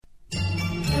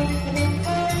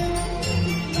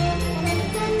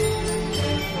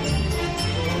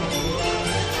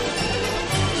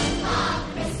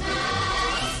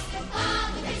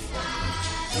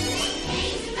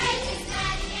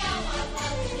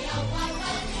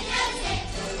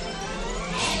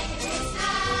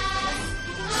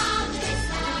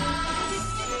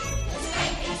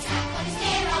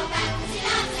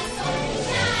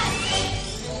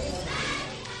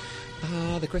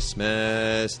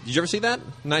Christmas. Did you ever see that?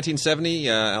 1970,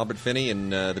 Albert Finney in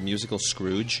the musical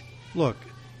Scrooge. Look,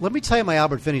 let me tell you my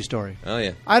Albert Finney story. Oh,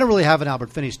 yeah. I don't really have an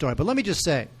Albert Finney story, but let me just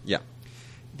say Yeah.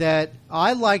 that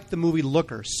I liked the movie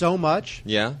Looker so much.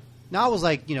 Yeah? Now I was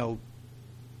like,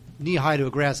 knee high to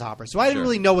a grasshopper. So I didn't Sure.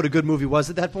 really know what a good movie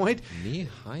was at that point. Knee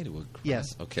high to a grass.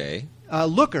 Yes. Okay.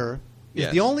 Looker is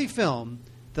Yes. the only film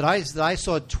that I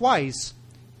saw twice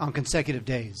on consecutive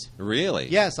days. Really?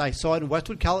 Yes, I saw it in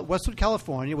Westwood,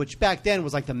 California, which back then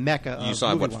was like the mecca of You saw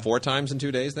it, movie what, watching. 4 times in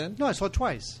 2 days then? No, I saw it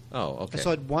twice. Oh, okay. I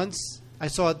saw it once. I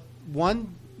saw it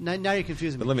one. Now you're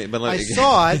confusing me. But let I me-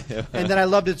 saw it, and then I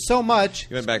loved it so much,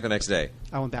 You went back the next day.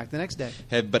 I went back the next day.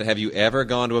 But have you ever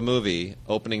gone to a movie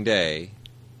opening day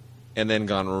and then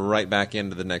gone right back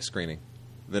into the next screening,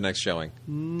 the next showing?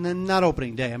 Not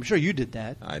opening day. I'm sure you did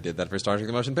that. I did that for Star Trek: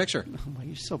 The Motion Picture. Oh my,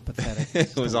 you're so pathetic.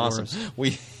 It was awesome.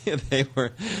 They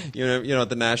were, at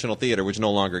the National Theater, which no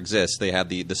longer exists. They had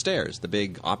the stairs, the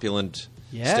big opulent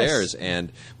Yes. stairs, and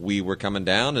we were coming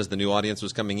down as the new audience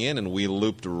was coming in, and we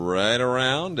looped right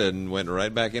around and went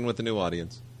right back in with the new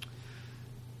audience.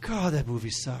 God, that movie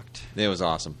sucked. It was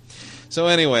awesome. So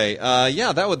anyway,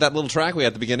 that little track we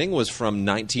had at the beginning was from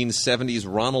 1970's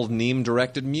Ronald Neame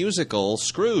directed musical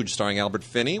Scrooge, starring Albert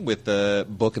Finney, with the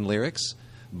book and lyrics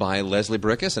by Leslie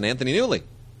Bricusse and Anthony Newley.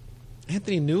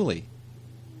 Anthony Newley,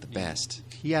 the best.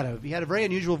 He had a very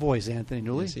unusual voice, Anthony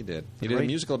Newley. Yes, he did. He did a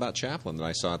musical about Chaplin that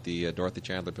I saw at the Dorothy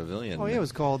Chandler Pavilion. Oh yeah, it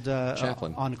was called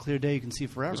Chaplin. On a Clear Day You Can See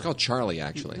Forever. It was called Charlie,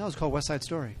 actually. No, it was called West Side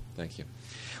Story. Thank you.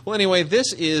 Well, anyway,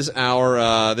 this is our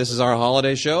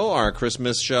holiday show, our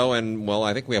Christmas show, and well,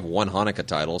 I think we have one Hanukkah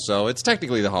title, so it's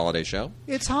technically the holiday show.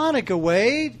 It's Hanukkah,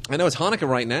 Wade. I know it's Hanukkah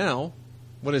right now.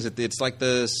 What is it? It's like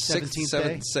the 17th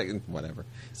day? second, whatever.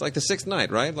 It's like the 6th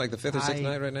night, right? Like the 5th or 6th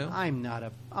night right now. I'm not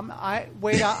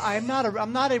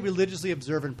a religiously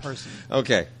observant person.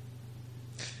 Okay.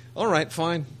 All right,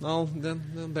 fine. I'll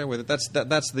bear with it. That's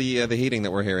the heating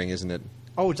that we're hearing, isn't it?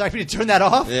 Oh, would you like me to turn that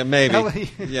off? Yeah,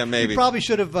 maybe. Yeah, maybe. You probably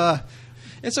should have.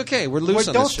 It's okay. We're loose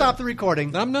on Don't this stop show. the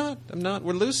recording. I'm not.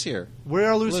 We're loose here. We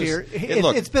are loose here.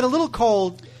 Look, It's been a little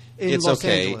cold in it's Los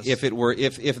okay. Angeles.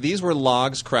 If these were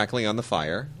logs crackling on the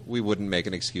fire, we wouldn't make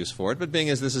an excuse for it. But being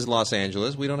as this is Los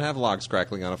Angeles, we don't have logs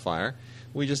crackling on a fire.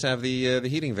 We just have the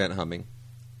heating vent humming,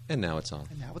 and now it's on.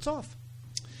 And now it's off.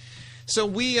 So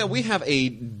we have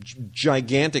a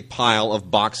gigantic pile of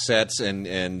box sets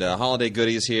and holiday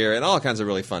goodies here, and all kinds of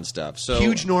really fun stuff. So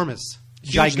Huge Normus.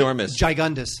 Huge Normus.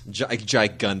 Gigundus.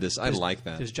 Gigundus. I like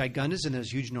that. There's Gigundus and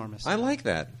there's Huge Normus. I like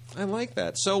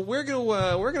that. So we're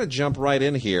gonna jump right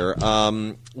in here.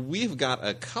 We've got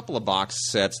a couple of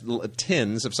box sets,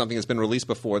 tins of something that's been released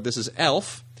before. This is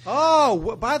Elf.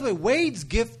 Oh, by the way, Wade's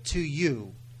gift to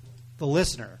you, the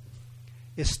listener,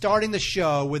 is starting the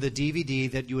show with a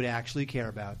DVD that you would actually care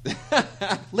about.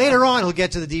 Later on, he'll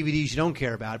get to the DVDs you don't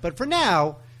care about. But for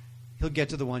now, he'll get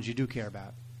to the ones you do care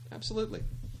about. Absolutely.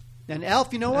 And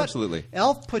Elf, you know what? Absolutely.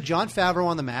 Elf put Jon Favreau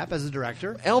on the map as the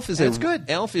director. It's good.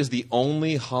 Elf is the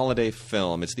only holiday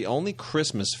film. It's the only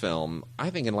Christmas film, I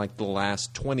think, in like the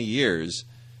last 20 years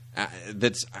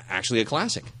that's actually a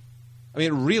classic. I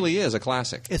mean, it really is a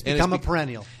classic. It's become a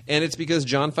perennial. And it's because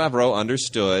Jon Favreau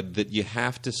understood that you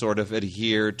have to sort of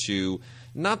adhere to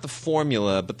not the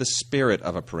formula, but the spirit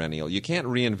of a perennial. You can't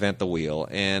reinvent the wheel.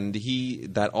 And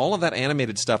all of that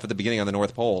animated stuff at the beginning on the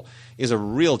North Pole is a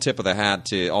real tip of the hat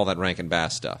to all that Rankin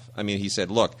Bass stuff. I mean, he said,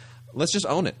 look, let's just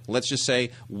own it. Let's just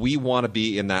say we want to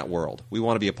be in that world. We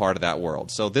want to be a part of that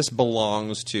world. So this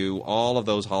belongs to all of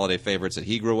those holiday favorites that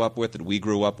he grew up with, that we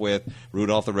grew up with,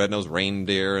 Rudolph the Red-Nosed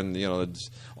Reindeer, and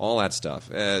all that stuff.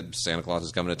 Santa Claus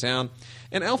is coming to town.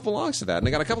 And Elf belongs to that. And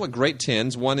they got a couple of great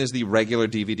tins. One is the regular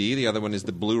DVD. The other one is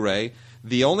the Blu-ray.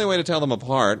 The only way to tell them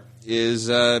apart is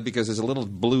because there's a little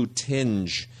blue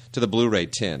tinge to the Blu-ray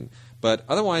tin. But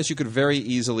otherwise, you could very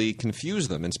easily confuse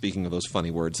them. And speaking of those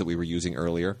funny words that we were using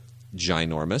earlier,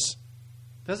 ginormous.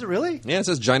 Does it really? Yeah, it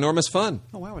says ginormous fun.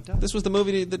 Oh, wow, it does. This was the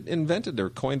movie that invented or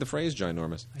coined the phrase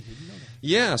ginormous. I didn't know that.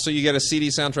 Yeah, so you get a CD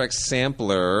soundtrack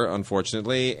sampler,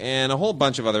 unfortunately, and a whole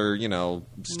bunch of other,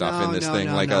 stuff in this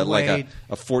thing, like a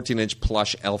 14-inch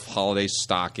plush Elf holiday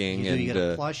stocking. You get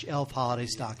a plush Elf holiday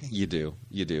stocking. You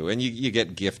do, and you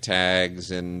get gift tags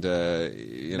and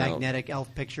magnetic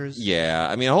Elf pictures. Yeah,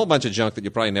 I mean a whole bunch of junk that you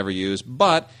probably never use,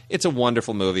 but it's a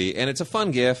wonderful movie and it's a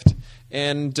fun gift,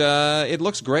 and it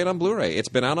looks great on Blu-ray. It's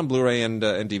been out on Blu-ray and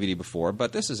DVD before,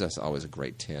 but this is always a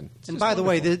great tin. And by the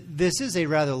way, this is a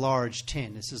rather large tin.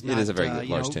 This is not. It is a very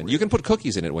large tin. You can put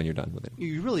cookies in it when you're done with it.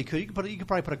 You really could. You could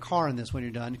probably put a car in this when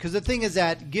you're done. Because the thing is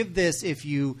that give this if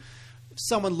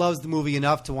someone loves the movie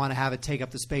enough to want to have it take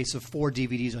up the space of 4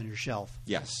 DVDs on your shelf.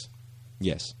 Yes.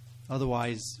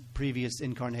 Otherwise, previous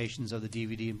incarnations of the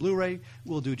DVD and Blu-ray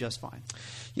will do just fine.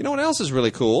 You know what else is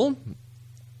really cool?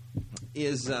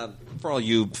 Is for all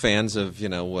you fans of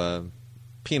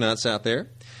Peanuts out there,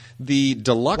 the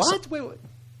deluxe What? Wait.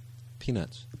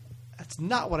 Peanuts. That's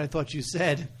not what I thought you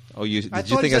said. Oh, did I you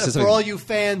thought think you I said said for something? all you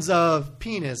fans of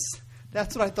penis.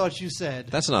 That's what I thought you said.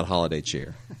 That's not holiday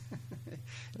cheer.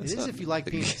 It is if you like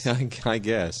penis. I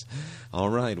guess. All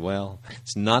right. Well,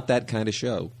 it's not that kind of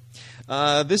show.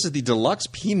 This is the Deluxe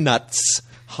Peanuts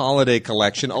Holiday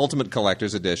Collection, Ultimate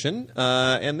Collector's Edition,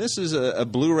 and this is a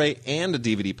Blu-ray and a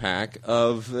DVD pack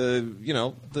of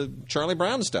the Charlie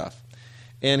Brown stuff.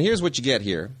 And here's what you get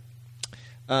here.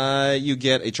 You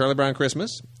get a Charlie Brown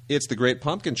Christmas. It's the Great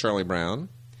Pumpkin Charlie Brown,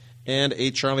 and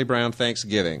a Charlie Brown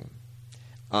Thanksgiving.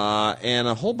 And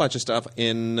a whole bunch of stuff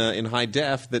in high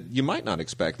def that you might not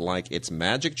expect, like It's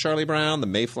Magic Charlie Brown, The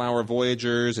Mayflower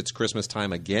Voyagers, It's Christmas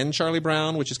Time Again Charlie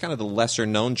Brown, which is kind of the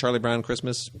lesser-known Charlie Brown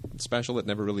Christmas special that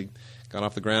never really got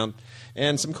off the ground,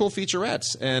 and some cool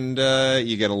featurettes. And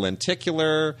you get a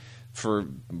lenticular for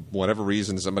whatever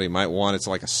reason somebody might want. It's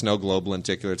like a snow globe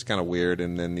lenticular. It's kind of weird,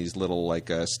 and then these little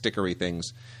stickery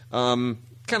things.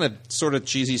 Kind of sort of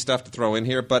cheesy stuff to throw in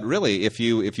here, but really, if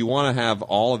you want to have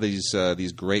all of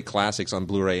these great classics on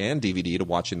Blu-ray and DVD to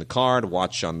watch in the car, to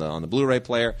watch on the Blu-ray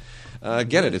player,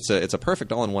 get it. It's a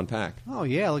perfect all-in-one pack. Oh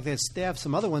yeah, look, they have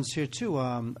some other ones here too.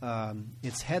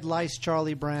 It's Head Lice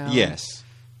Charlie Brown. Yes.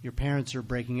 Your Parents Are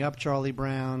Breaking Up Charlie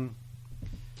Brown.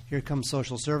 Here Comes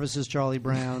Social Services Charlie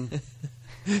Brown.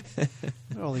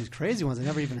 All these crazy ones I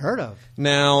never even heard of.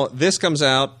 Now, this comes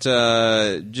out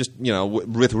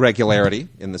with regularity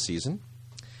in the season.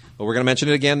 But we're going to mention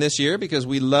it again this year because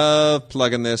we love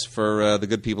plugging this for the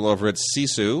good people over at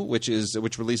Sisu, which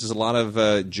releases a lot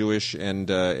of Jewish and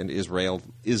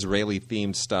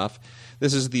Israeli-themed stuff.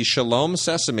 This is the Shalom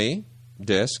Sesame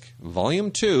disc,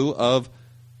 Volume 2 of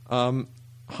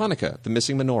Hanukkah, The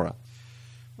Missing Menorah.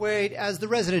 Wait, as the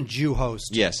resident Jew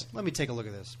host, yes, let me take a look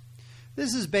at this.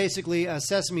 This is basically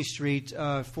Sesame Street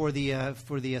for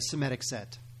the Semitic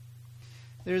set.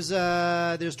 There's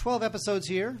 12 episodes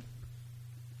here.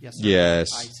 Yes, sir. Yes.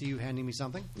 I see you handing me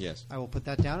something. Yes. I will put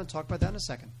that down and talk about that in a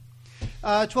second.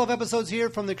 12 episodes here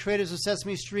from the creators of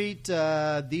Sesame Street.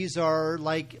 These are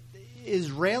like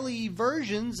Israeli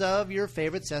versions of your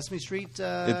favorite Sesame Street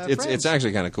friends. It's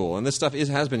actually kind of cool. And this stuff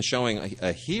has been showing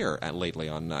here lately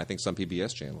on, I think, some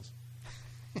PBS channels.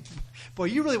 Boy,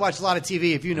 you really watch a lot of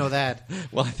TV if you know that.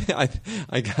 Well,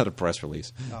 I got a press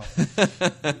release. Oh.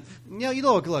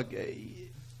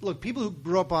 Look, people who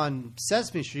grew up on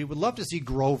Sesame Street would love to see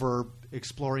Grover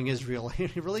exploring Israel. He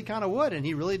really kind of would, and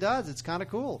he really does. It's kind of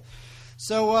cool.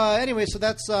 So anyway, so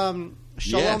that's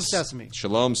Shalom Sesame.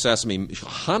 Shalom Sesame.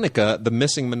 Hanukkah, The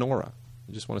Missing Menorah.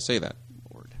 I just want to say that.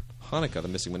 Hanukkah, The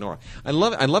Missing Menorah. I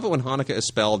love it when Hanukkah is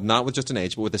spelled not with just an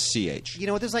H, but with a CH. You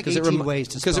know what? There's like 18 ways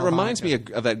to spell Because it reminds me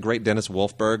Hanukkah. of that great Dennis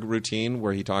Wolfberg routine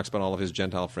where he talks about all of his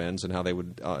Gentile friends and how they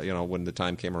would, when the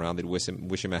time came around, they'd wish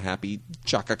him a happy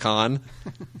Chaka Khan.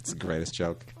 It's the greatest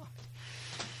joke.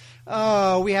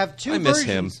 We have two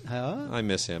versions. versions. I miss him. Huh? I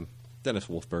miss him. Dennis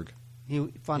Wolfberg.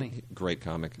 Funny. Great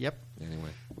comic. Yep.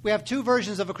 Anyway. We have two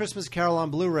versions of A Christmas Carol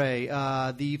on Blu-ray.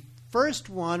 The first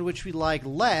one, which we like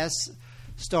less,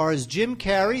 stars Jim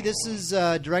Carrey. This is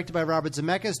directed by Robert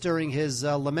Zemeckis during his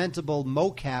lamentable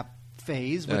mocap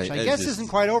phase, which I guess isn't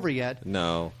quite over yet.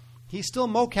 No. He's still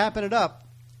mocapping it up,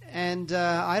 and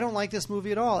I don't like this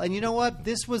movie at all. And you know what?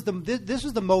 This was the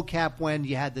mocap when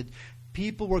you had the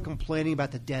people were complaining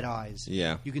about the dead eyes.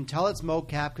 Yeah. You can tell it's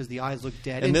mocap because the eyes look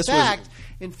dead. And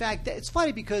in fact, it's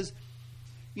funny because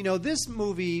this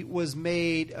movie was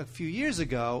made a few years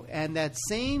ago, and that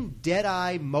same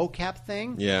dead-eye mocap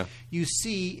thing you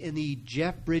see in the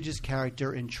Jeff Bridges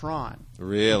character in Tron.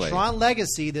 Really? In Tron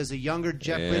Legacy, there's a younger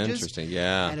Jeff Bridges. Interesting,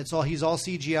 yeah. And he's all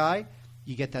CGI.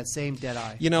 You get that same dead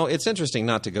eye. It's interesting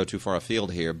not to go too far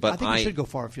afield here, but I think we should go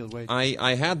far afield, Wade.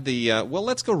 I had the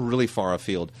let's go really far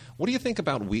afield. What do you think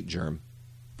about wheat germ?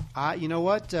 You know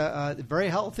what? Very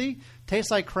healthy.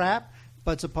 Tastes like crap.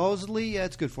 But supposedly,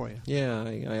 it's good for you. Yeah,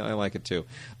 I like it too.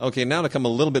 Okay, now to come a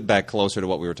little bit back closer to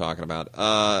what we were talking about.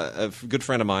 A good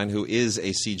friend of mine who is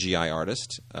a CGI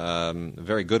artist, a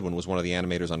very good one, was one of the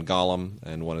animators on Gollum,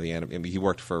 and one of the he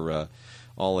worked for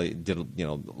he did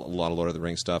a lot of Lord of the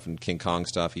Rings stuff and King Kong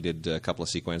stuff. He did a couple of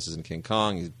sequences in King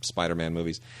Kong, Spider-Man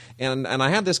movies, and I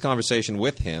had this conversation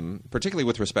with him, particularly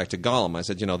with respect to Gollum. I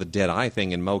said, the dead eye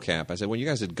thing in mocap. I said, when you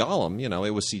guys did Gollum,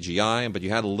 it was CGI, but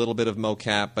you had a little bit of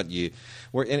mocap, but you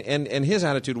were and his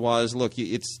attitude was, look,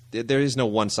 there is no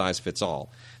one size fits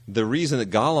all. The reason that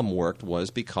Gollum worked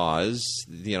was because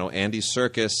Andy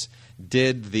Serkis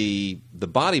did the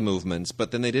body movements,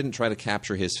 but then they didn't try to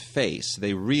capture his face.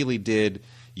 They really did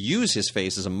use his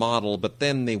face as a model, but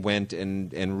then they went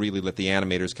and really let the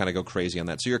animators kind of go crazy on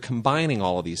that. So you're combining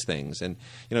all of these things. And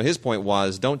his point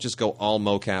was, don't just go all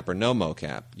mocap or no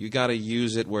mocap. You got to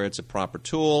use it where it's a proper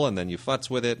tool, and then you futz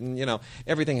with it, and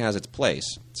everything has its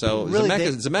place. So Really,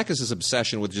 Zemeckis'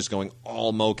 obsession with just going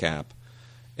all mocap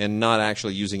and not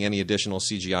actually using any additional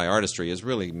CGI artistry is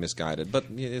really misguided. But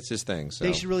it's his thing. So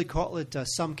They should really call it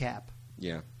some cap.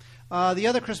 yeah. The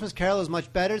other Christmas Carol is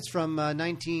much better. It's from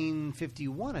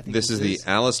 1951, I think. This is the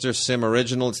Alistair Sim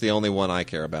original. It's the only one I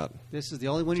care about. This is the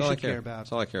only one you should care about.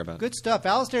 That's all I care about. Good stuff.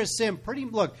 Alistair Sim,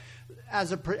 look,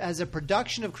 as a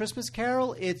production of Christmas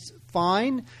Carol, it's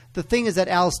fine. The thing is that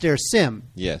Alistair Sim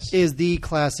is the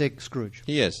classic Scrooge.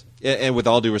 He is. And with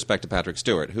all due respect to Patrick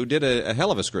Stewart, who did a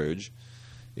hell of a Scrooge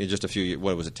in just a few years.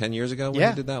 What was it, 10 years ago when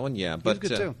he did that one? Yeah. But, he was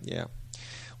good too. Yeah.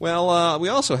 Well, we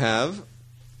also have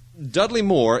Dudley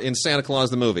Moore in Santa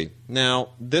Claus the Movie. Now,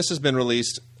 this has been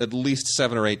released at least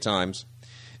 7 or 8 times.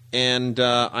 And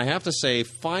I have to say,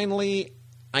 finally,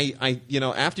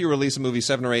 after you release a movie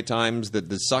 7 or 8 times that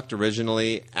sucked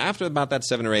originally, after about that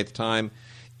 7th or 8th time,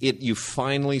 you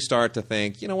finally start to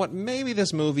think, you know what, maybe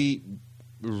this movie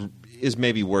is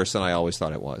maybe worse than I always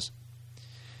thought it was.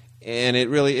 And it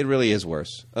really is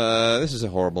worse. This is a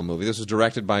horrible movie. This was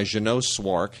directed by Jeannot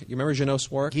Swark. You remember Jeannot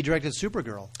Swark? He directed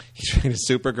Supergirl. He directed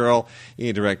Supergirl.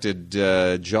 He directed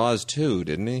Jaws 2,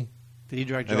 didn't he? Did he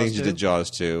direct Jaws 2? I think he did Jaws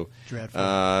 2.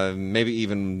 Dreadful. Maybe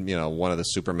even one of the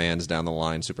Supermans down the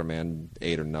line, Superman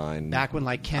 8 or 9. Back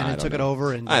when Cannon took it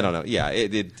over, and I don't know. Yeah,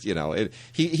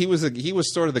 he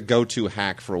was sort of the go-to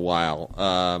hack for a while.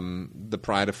 The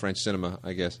pride of French cinema,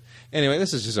 I guess. Anyway,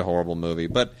 this is just a horrible movie,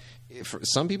 but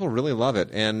some people really love it.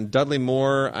 And Dudley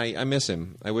Moore, I miss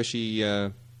him. I wish he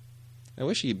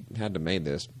hadn't made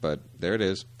this, but there it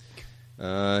is.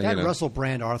 That Russell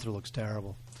Brand Arthur looks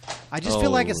terrible. I just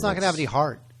feel like it's not going to have any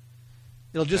heart.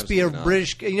 It'll just be a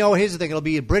British. Here's the thing: it'll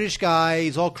be a British guy.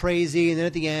 He's all crazy, and then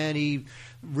at the end, he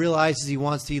realizes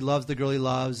he loves the girl he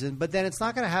loves, but then it's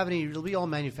not going to have any. It'll be all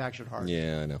manufactured heart.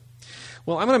 Yeah, I know.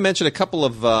 Well, I'm going to mention a couple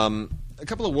of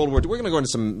World War II. We're going to go into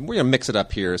some. We're going to mix it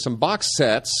up here. Some box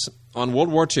sets on World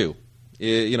War II.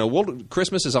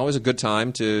 Christmas is always a good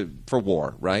time for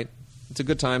war, right? It's a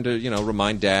good time to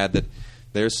remind Dad that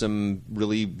there's some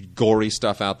really gory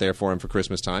stuff out there for him for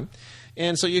Christmas time.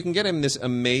 And so you can get him this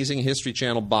amazing History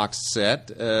Channel box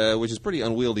set, which is pretty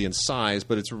unwieldy in size,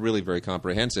 but it's really very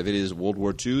comprehensive. It is World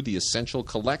War II, The Essential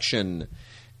Collection.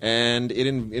 And it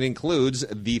includes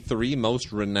the 3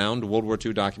 most renowned World War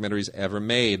II documentaries ever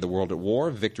made: The World at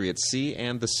War, Victory at Sea,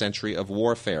 and The Century of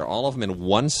Warfare. All of them in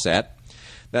one set.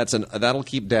 That'll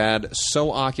keep Dad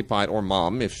so occupied, or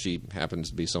Mom, if she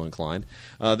happens to be so inclined.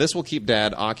 This will keep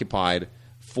Dad occupied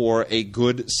for a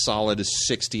good solid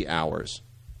 60 hours.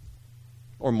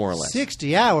 Or more or less.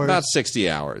 60 hours? About 60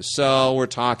 hours. So we're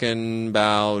talking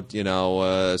about,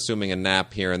 assuming a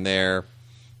nap here and there,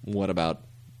 what about,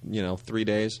 3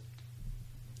 days?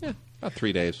 Yeah, about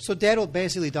 3 days. So Dad will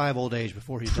basically die of old age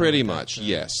before he's pretty much,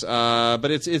 yes.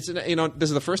 But it's this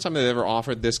is the first time they've ever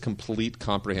offered this complete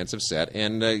comprehensive set,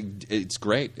 and it's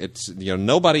great. It's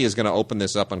nobody is going to open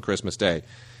this up on Christmas Day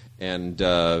and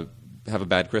have a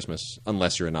bad Christmas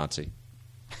unless you're a Nazi.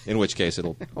 In which case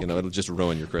it'll just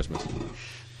ruin your Christmas.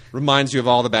 Reminds you of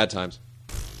all the bad times.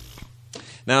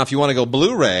 Now, if you want to go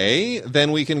Blu-ray,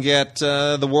 then we can get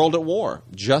The World at War,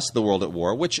 just The World at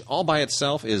War, which all by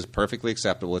itself is perfectly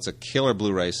acceptable. It's a killer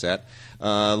Blu-ray set.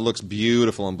 Looks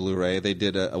beautiful on Blu-ray. They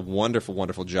did a wonderful,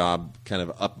 wonderful job kind of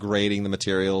upgrading the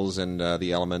materials and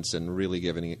the elements and really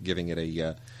giving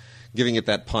it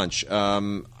that punch.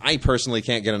 I personally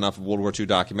can't get enough of World War II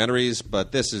documentaries,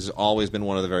 but this has always been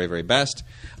one of the very, very best.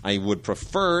 I would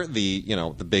prefer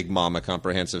the Big Mama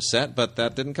comprehensive set, but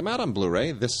that didn't come out on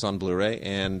Blu-ray. This is on Blu-ray,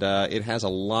 and it has a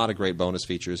lot of great bonus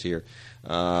features here.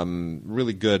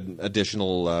 Really good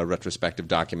additional retrospective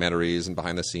documentaries and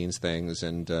behind-the-scenes things,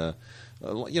 and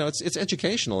it's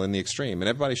educational in the extreme, and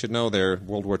everybody should know their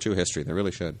World War II history. They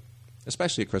really should,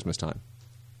 especially at Christmas time.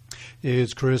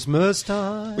 It's Christmas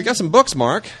time. We got some books,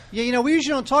 Mark. Yeah, we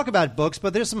usually don't talk about books,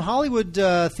 but there's some Hollywood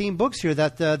themed books here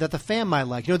that the fan might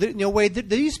like. Wade,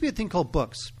 there used to be a thing called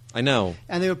books. I know.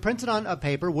 And they were printed on a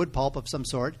paper, wood pulp of some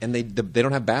sort. And they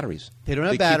don't have batteries. They don't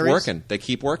have batteries. They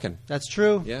keep working. That's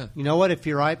true. Yeah. You know what? If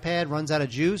your iPad runs out of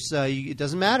juice, it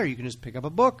doesn't matter. You can just pick up a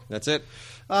book. That's it.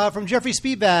 From Jeffrey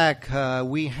Speedback,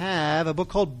 we have a book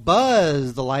called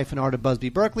Buzz, The Life and Art of Busby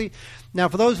Berkeley. Now,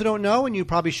 for those who don't know, and you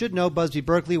probably should know, Busby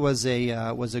Berkeley was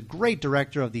a great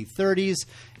director of the 30s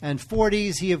and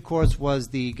 40s. He, of course, was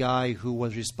the guy who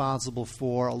was responsible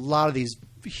for a lot of these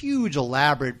huge,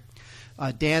 elaborate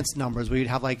dance numbers where you'd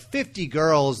have like 50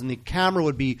 girls and the camera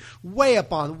would be way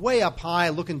up high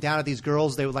looking down at these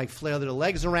girls. They would like flail their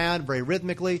legs around very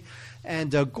rhythmically,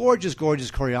 and gorgeous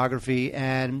choreography.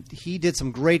 And he did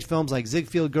some great films like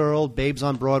Ziegfeld Girl, Babes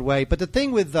on Broadway. But the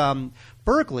thing with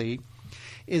Berkeley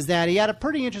is that he had a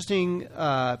pretty interesting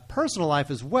personal life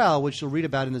as well, which you'll read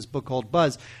about in this book called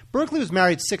Buzz. Berkeley was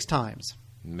married 6 times.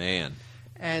 Man.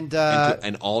 And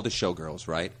all to showgirls,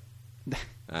 right?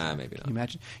 Maybe not. Can you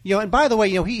imagine? And by the way,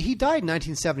 he died in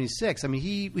 1976. I mean,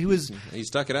 he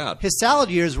stuck it out. His salad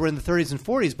years were in the 30s and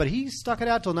 40s, but he stuck it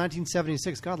out till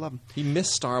 1976. God love him. He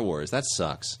missed Star Wars. That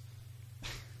sucks.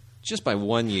 Just by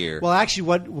 1 year. Well,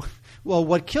 actually,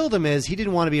 what killed him is he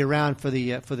didn't want to be around for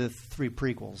the 3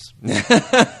 prequels.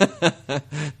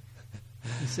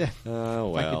 He said,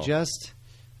 oh well. If I could just.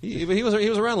 He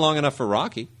was around long enough for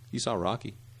Rocky. You saw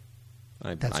Rocky.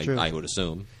 That's true. I would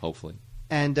assume, hopefully.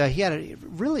 And he had a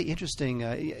really interesting.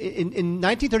 In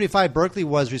 1935, Berkeley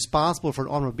was responsible for an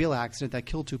automobile accident that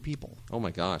killed 2 people. Oh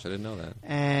my gosh, I didn't know that.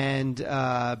 And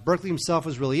Berkeley himself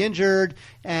was really injured,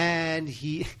 and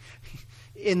he,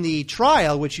 in the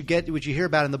trial, which you hear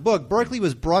about in the book, Berkeley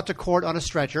was brought to court on a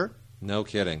stretcher. No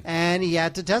kidding. And he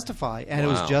had to testify, and It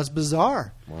was just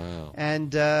bizarre. Wow.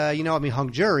 And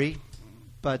hung jury.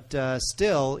 But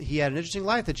still, he had an interesting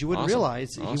life that you wouldn't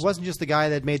realize. Awesome. He wasn't just the guy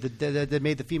that made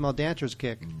the female dancers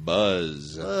kick.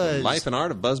 Buzz. Life and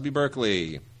Art of Busby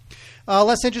Berkeley.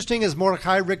 Less interesting is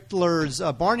Mordecai Richter's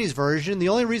Barney's version. The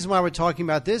only reason why we're talking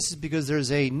about this is because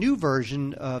there's a new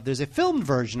version. There's a filmed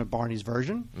version of Barney's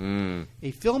version. A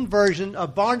filmed version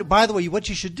of Barney. By the way, what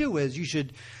you should do is you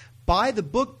should buy the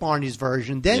book Barney's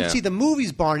version, then see the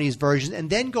movies Barney's version,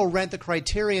 and then go rent the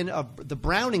Criterion of the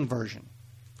Browning version.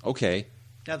 Okay.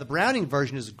 Now, the Browning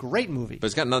version is a great movie. But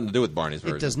it's got nothing to do with Barney's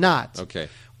version. It does not. Okay.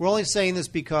 We're only saying this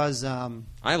because... I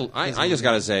just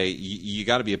got to say, you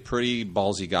got to be a pretty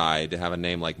ballsy guy to have a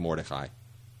name like Mordecai.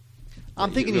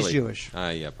 I'm thinking he's Jewish.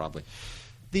 Yeah, probably.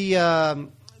 The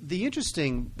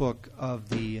interesting book of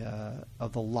the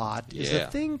lot is a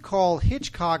thing called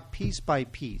Hitchcock Piece by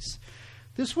Piece.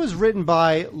 This was written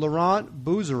by Laurent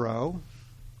Bouzereau.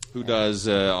 Who does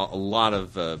a lot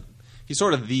of... he's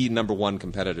sort of the number one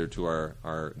competitor to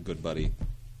our good buddy.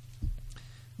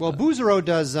 Well, Bouzereau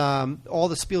does all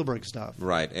the Spielberg stuff.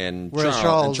 Right, and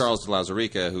Charles de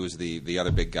Lauzarica, who's the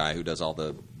other big guy who does all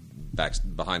the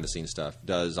behind-the-scenes stuff,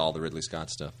 does all the Ridley Scott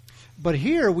stuff. But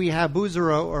here we have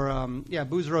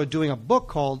Bouzereau doing a book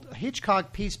called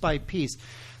Hitchcock Piece by Piece.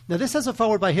 Now, this has a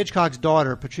foreword by Hitchcock's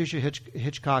daughter, Patricia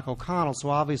Hitchcock O'Connell, so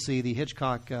obviously the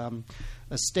Hitchcock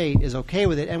estate is okay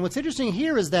with it. And what's interesting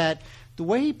here is that the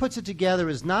way he puts it together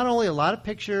is not only a lot of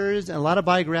pictures and a lot of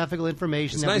biographical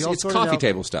information. It's nice. It's coffee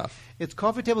table stuff. It's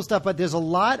coffee table stuff, but there's a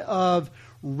lot of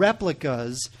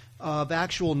replicas of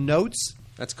actual notes.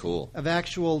 That's cool. Of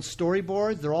actual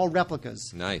storyboards. They're all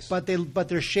replicas. Nice. But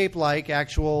they're shaped like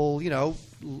actual,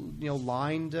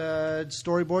 lined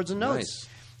storyboards and notes. Nice.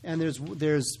 And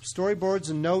there's storyboards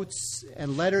and notes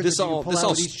and letters that you can pull out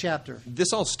with each chapter.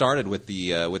 This all started with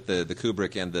the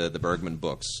Kubrick and the Bergman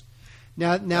books.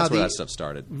 Now that's where that stuff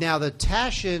started. Now the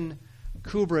Taschen,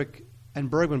 Kubrick, and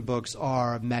Bergman books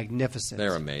are magnificent.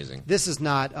 They're amazing. This is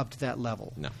not up to that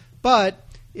level. No. But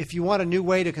if you want a new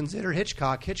way to consider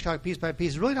Hitchcock Piece by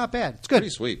Piece is really not bad. It's good. Pretty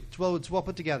sweet. It's well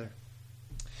put together.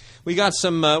 We got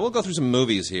some. We'll go through some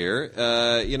movies here.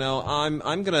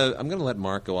 I'm gonna let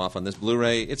Mark go off on this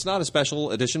Blu-ray. It's not a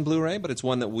special edition Blu-ray, but it's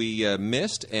one that we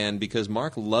missed, and because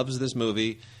Mark loves this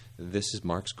movie, this is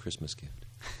Mark's Christmas gift.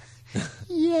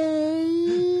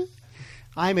 Yay!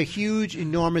 I'm a huge,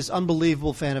 enormous,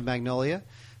 unbelievable fan of Magnolia.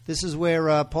 This is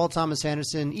where Paul Thomas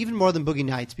Anderson, even more than Boogie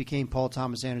Nights, became Paul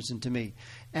Thomas Anderson to me.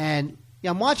 And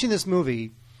I'm watching this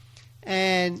movie,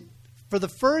 and for the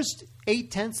first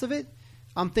 8/10 of it,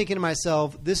 I'm thinking to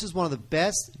myself, this is one of the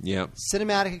best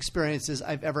cinematic experiences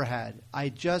I've ever had.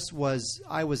 I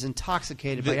was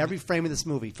intoxicated by every frame of this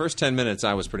movie. First 10 minutes,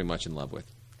 I was pretty much in love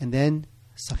with. And then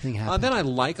something happened. Then I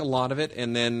like a lot of it,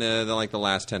 and then the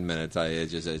last 10 minutes,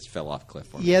 it fell off a cliff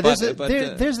for me. Yeah, there's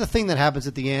the thing that happens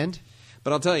at the end.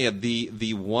 But I'll tell you,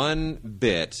 the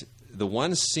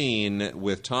one scene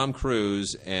with Tom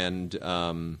Cruise and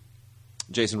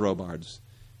Jason Robards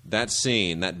that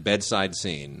scene, that bedside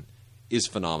scene, is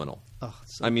phenomenal. Oh,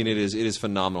 so I mean, it is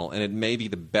phenomenal, and it may be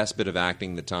the best bit of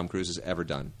acting that Tom Cruise has ever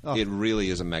done. Oh. It really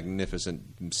is a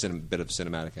magnificent bit of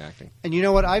cinematic acting. And you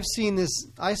know what? I've seen this.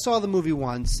 I saw the movie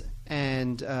once,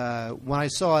 and when I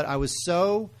saw it, I was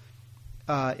so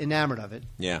enamored of it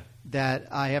Yeah. that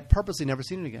I have purposely never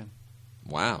seen it again.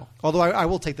 Wow. Although I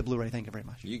will take the Blu-ray. Thank you very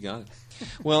much. You got it.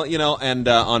 Well, and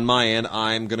on my end,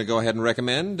 I'm going to go ahead and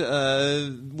recommend.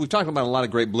 We've talked about a lot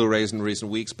of great Blu-rays in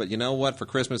recent weeks, but you know what? For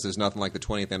Christmas, there's nothing like the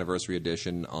 20th anniversary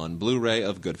edition on Blu-ray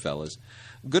of Goodfellas.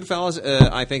 Goodfellas,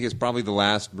 I think, is probably the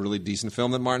last really decent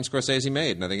film that Martin Scorsese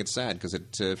made, and I think it's sad because,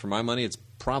 for my money, it's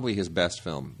probably his best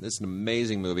film. It's an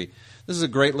amazing movie. This is a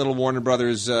great little Warner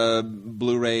Brothers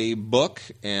Blu-ray book,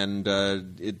 and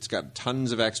it's got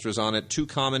tons of extras on it, 2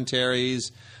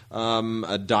 commentaries,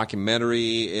 a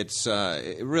documentary. It's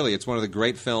one of the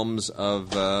great films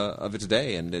of its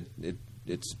day, and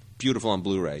it's beautiful on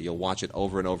Blu-ray. You'll watch it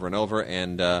over and over and over,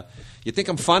 and you think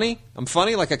I'm funny? I'm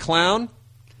funny like a clown?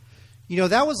 You know,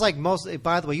 that was like most.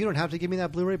 By the way, you don't have to give me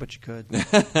that Blu-ray, but you could.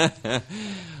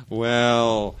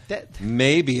 Well,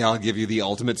 maybe I'll give you the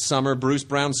ultimate summer Bruce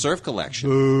Brown surf collection.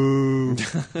 Boo.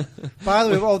 By the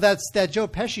way, that Joe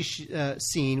Pesci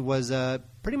scene was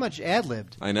pretty much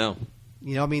ad-libbed. I know.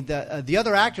 You know, I mean, the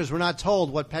other actors were not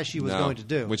told what Pesci was going to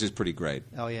do. Which is pretty great.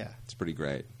 Oh, yeah. It's pretty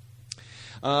great.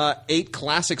 8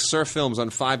 classic surf films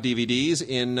on 5 DVDs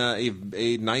in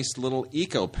a nice little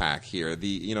eco pack here.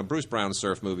 Bruce Brown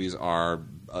surf movies are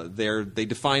they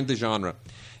defined the genre,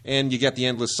 and you get The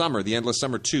Endless Summer, The Endless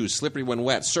Summer 2, Slippery When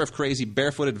Wet, Surf Crazy,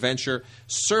 Barefoot Adventure,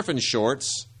 Surfing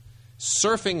Shorts,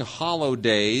 Surfing Hollow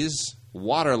Days,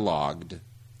 Waterlogged.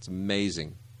 It's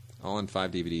amazing, all on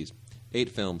 5 DVDs, 8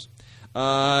 films.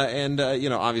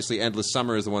 Obviously Endless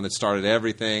Summer is the one that started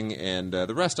everything, and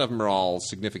the rest of them are all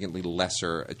significantly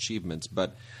lesser achievements.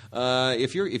 But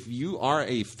if you are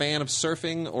a fan of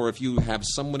surfing, or if you have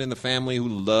someone in the family who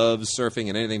loves surfing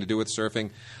and anything to do with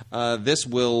surfing, this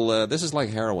is like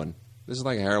heroin. This is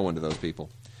like heroin to those people.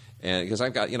 And because I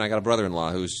got a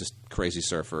brother-in-law who's just a crazy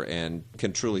surfer and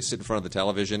can truly sit in front of the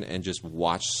television and just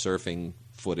watch surfing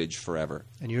footage forever.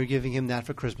 And you're giving him that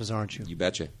for Christmas, aren't you? You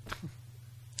betcha.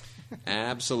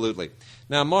 Absolutely.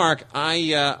 Now, Mark,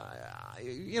 I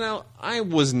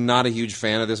was not a huge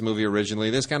fan of this movie originally.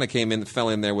 This kind of fell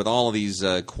in there with all of these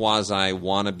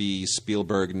quasi-wannabe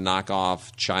Spielberg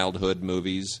knockoff childhood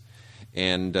movies,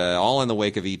 and all in the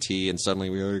wake of E.T., and suddenly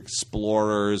we were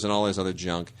Explorers and all this other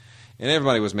junk. And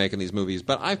everybody was making these movies.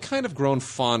 But I've kind of grown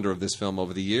fonder of this film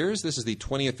over the years. This is the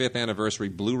 25th anniversary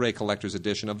Blu-ray collector's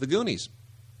edition of The Goonies.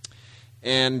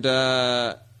 And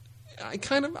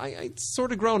it's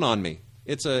sort of grown on me.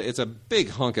 It's a big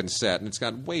hunkin' set, and it's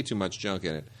got way too much junk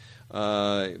in it.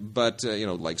 But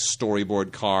like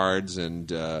storyboard cards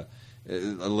and a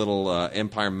little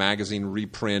Empire Magazine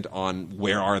reprint on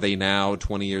Where Are They Now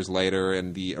 20 years later,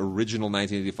 and the original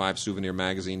 1985 Souvenir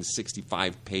Magazine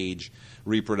 65-page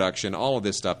reproduction, all of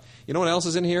this stuff. You know what else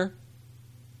is in here?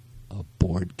 A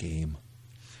board game.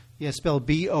 Yeah, spelled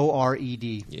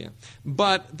B-O-R-E-D. Yeah.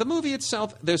 But the movie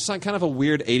itself, there's some kind of a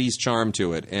weird 80s charm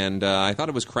to it, and I thought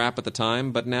it was crap at the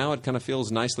time, but now it kind of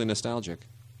feels nicely nostalgic.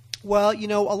 Well,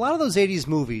 a lot of those 80s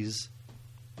movies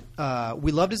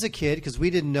we loved as a kid because we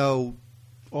didn't know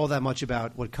all that much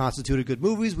about what constituted good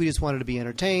movies. We just wanted to be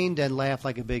entertained and laugh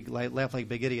like big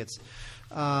idiots.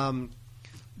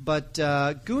 But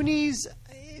Goonies,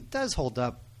 it does hold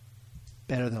up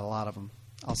better than a lot of them.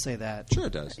 I'll say that. Sure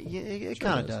it does. It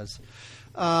kind of does.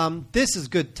 This is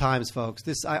good times, folks.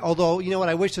 Although, you know what?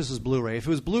 I wish this was Blu-ray. If it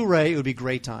was Blu-ray, it would be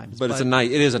great times. But it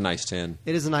is a nice tin.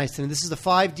 It is a nice tin. This is the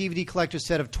 5 DVD collector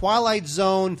set of Twilight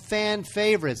Zone fan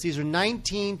favorites. These are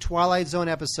 19 Twilight Zone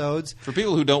episodes. For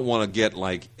people who don't want to get who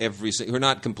are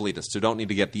not completists, who don't need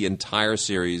to get the entire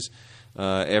series,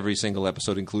 every single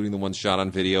episode, including the ones shot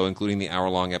on video, including the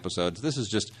hour-long episodes, this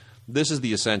is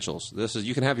the essentials.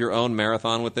 You can have your own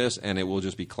marathon with this, and it will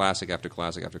just be classic after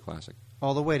classic after classic.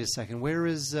 Although, wait a second.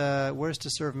 Where's To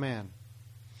Serve Man?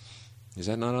 Is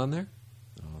that not on there?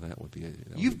 Oh, that would be.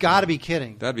 You've got to be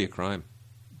kidding. That'd be a crime.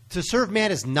 To Serve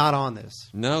Man is not on this.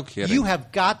 No kidding. You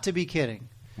have got to be kidding.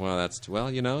 Well,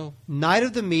 Night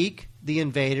of the Meek, The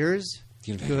Invaders.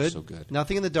 The Invaders, good. So good.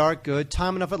 Nothing in the Dark, good.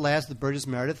 Time Enough at Last with Burgess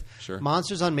Meredith. Sure.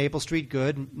 Monsters on Maple Street,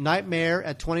 good. Nightmare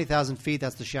at 20,000 Feet,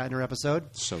 that's the Shatner episode.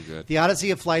 So good. The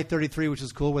Odyssey of Flight 33, which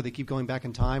is cool, where they keep going back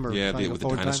in time. Or with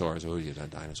the dinosaurs. Time. Oh, yeah,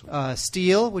 dinosaurs.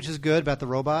 Steel, which is good, about the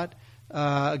robot.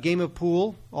 A Game of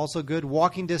Pool, also good.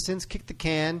 Walking Distance, Kick the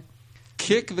Can.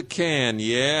 Kick the Can,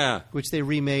 yeah. which they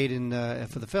remade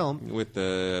for the film. With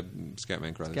the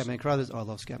Scatman Crothers. Scatman Crothers. Oh, I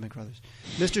love Scatman Crothers.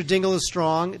 Mr. Dingle is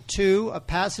Strong. 2, A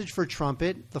Passage for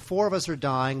Trumpet. The Four of Us Are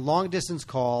Dying. Long Distance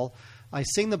Call. I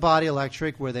Sing the Body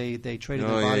Electric, where they traded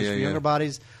their bodies for younger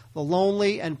bodies. The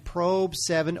Lonely, and Probe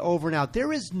 7 over and out.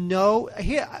 There is no...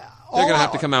 Here, they're going to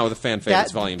have to come out with a Fan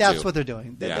Favorites Volume 2. That's what they're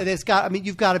doing. Yeah.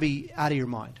 You've got to be out of your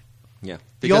mind. Yeah.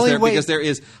 Because there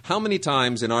is... How many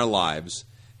times in our lives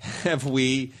have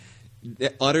we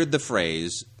uttered the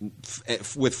phrase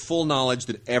with full knowledge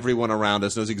that everyone around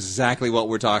us knows exactly what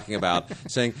we're talking about,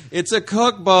 saying, it's a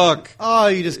cookbook? Oh,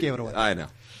 you just gave it away. I know.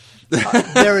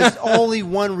 There is only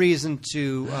one reason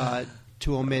to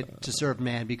omit To Serve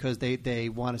Man, because they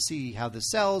want to see how this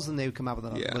sells, and they come out with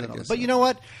another. But so. You know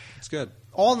what? It's good.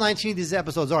 All 19 of these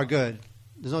episodes are good.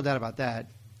 There's no doubt about that.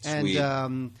 Sweet.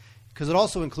 And because it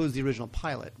also includes the original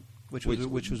pilot, which was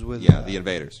with the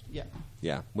Invaders.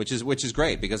 Yeah, which is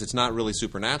great because it's not really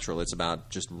supernatural. It's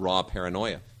about just raw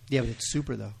paranoia. Yeah, but it's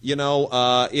super though. You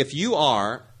know, if you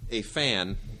are a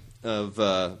fan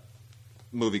of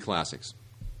movie classics,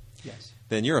 yes,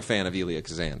 then you're a fan of Elia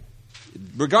Kazan,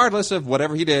 regardless of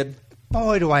whatever he did.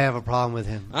 Boy, do I have a problem with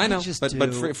him. I know,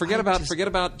 but forget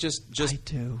about just I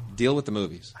do. Deal with the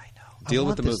movies. I know. Deal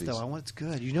with the this, movies. Though. I want it's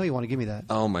good. You know, you want to give me that.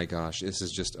 Oh my gosh, this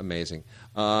is just amazing.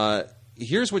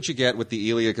 Here's what you get with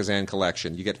the Elia Kazan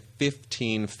collection. You get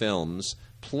 15 films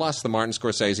plus the Martin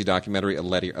Scorsese documentary, A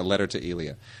Letter to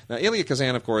Elia. Now, Elia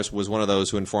Kazan, of course, was one of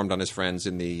those who informed on his friends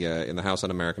in the House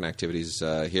Un-American Activities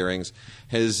hearings.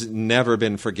 Has never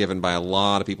been forgiven by a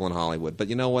lot of people in Hollywood. But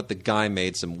you know what? The guy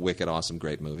made some wicked, awesome,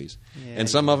 great movies. Yeah, and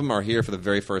some of them are here for the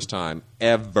very first time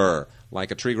ever. Like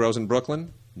A Tree Grows in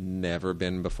Brooklyn. Never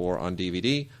been before on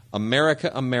DVD.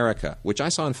 America, which I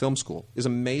saw in film school, is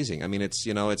amazing. I mean,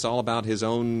 it's all about his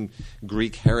own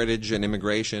Greek heritage and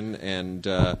immigration, and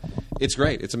it's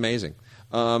great. It's amazing.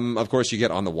 Of course, you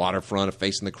get On the Waterfront, A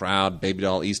Face in the Crowd, Baby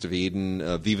Doll, East of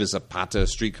Eden, Viva Zapata,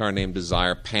 Streetcar Named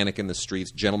Desire, Panic in the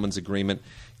Streets, Gentleman's Agreement.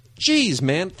 Jeez,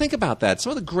 man, think about that.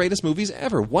 Some of the greatest movies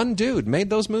ever. One dude made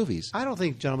those movies. I don't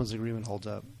think Gentleman's Agreement holds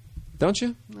up. Don't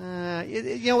you?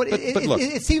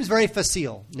 It seems very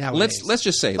facile nowadays. Let's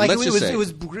just say, it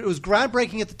was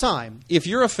groundbreaking at the time. If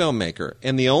you're a filmmaker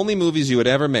and the only movies you had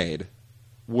ever made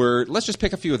were, let's just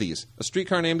pick a few of these: A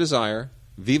Streetcar Named Desire,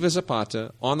 Viva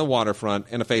Zapata, On the Waterfront,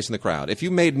 and A Face in the Crowd. If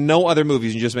you made no other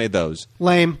movies, you just made those.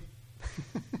 Lame.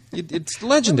 It's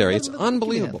legendary. It's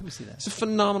unbelievable. Let me see that. It's a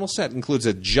phenomenal set. It includes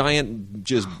a giant,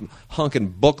 just hunkin'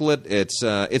 booklet. It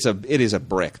is a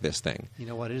brick. This thing. You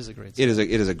know what? It is a great set. It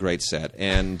is a great set,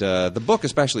 and the book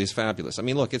especially is fabulous. I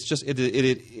mean, look, it's just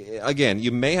again.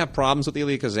 You may have problems with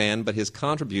Elia Kazan, but his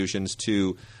contributions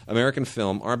to American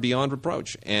film are beyond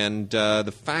reproach. And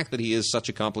the fact that he is such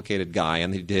a complicated guy,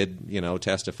 and he did,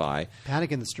 testify.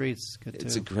 Panic in the Streets. Good too.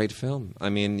 It's a great film. I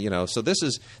mean, so this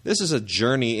is a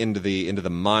journey into the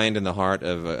mind and the heart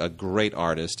of a great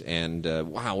artist, and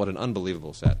wow, what an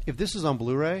unbelievable set! If this is on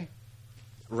Blu-ray,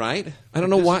 right? I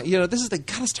don't know why. They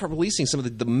gotta start releasing some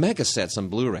of the mega sets on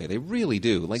Blu-ray. They really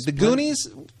do. Like the Goonies.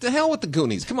 The hell with the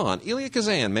Goonies. Come on, Elia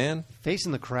Kazan, man. Face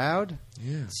in the Crowd.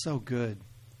 Yeah, it's so good.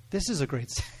 This is a great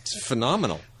set. It's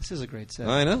phenomenal. This is a great set.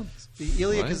 I know. The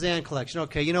Elia Kazan collection.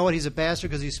 Okay, you know what? He's a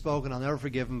bastard because he spoke, and I'll never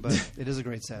forgive him. But it is a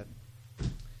great set.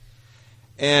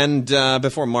 And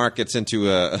before Mark gets into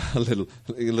a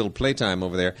little playtime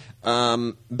over there,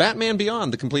 Batman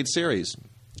Beyond, the complete series,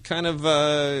 kind of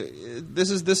this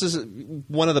is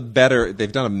one of the better.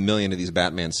 They've done a million of these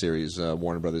Batman series,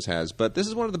 Warner Brothers has, but this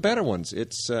is one of the better ones.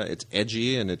 It's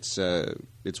edgy, and it's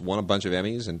won a bunch of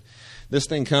Emmys, and this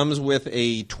thing comes with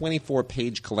a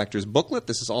 24-page collector's booklet.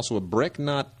 This is also a brick,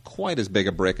 not quite as big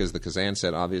a brick as the Kazan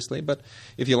set, obviously, but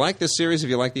if you like this series, if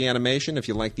you like the animation, if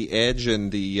you like the edge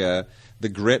and the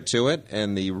grit to it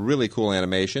and the really cool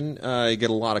animation, you get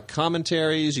a lot of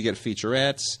commentaries, you get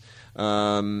featurettes.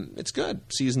 It's good.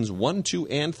 Seasons 1, 2,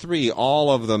 and 3, all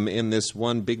of them in this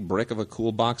one big brick of a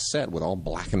cool box set with all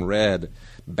black and red.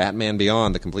 Batman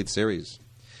Beyond, the complete series.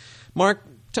 Mark,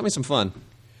 tell me some fun.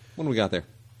 What do we got there?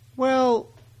 Well,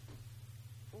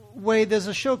 Wade, there's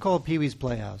a show called Pee-wee's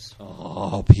Playhouse.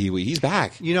 Oh, Pee-wee, he's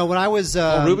back. When I was...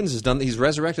 Rubens has done. He's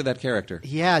resurrected that character.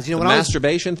 He has. The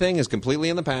masturbation thing is completely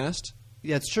in the past.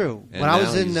 Yeah, it's true. And when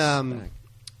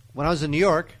I was in New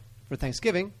York for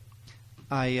Thanksgiving,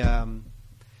 I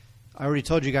already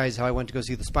told you guys how I went to go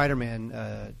see the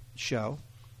Spider-Man show.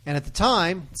 And at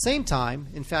the same time,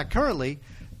 in fact, currently,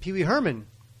 Pee-wee Herman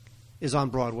is on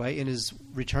Broadway in his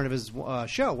return of his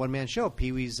show, one-man show,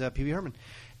 Pee-wee Herman.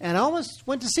 And I almost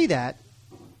went to see that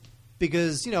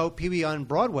because, Pee-wee on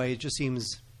Broadway, it just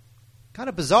seems kind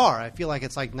of bizarre. I feel like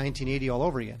it's like 1980 all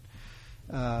over again.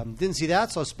 Didn't see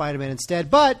that, saw Spider-Man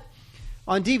instead. But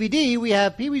on DVD, we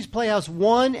have Pee-wee's Playhouse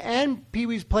 1 and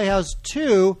Pee-wee's Playhouse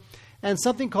 2, and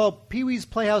something called Pee-wee's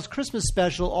Playhouse Christmas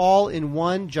Special, all in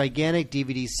one gigantic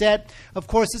DVD set. Of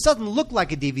course, this doesn't look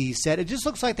like a DVD set. It just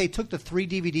looks like they took the 3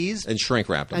 DVDs And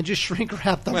shrink-wrapped them. and just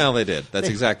shrink-wrapped them. Well, they did. That's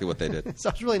exactly what they did. So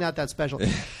it's really not that special.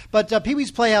 But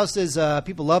Pee-wee's Playhouse is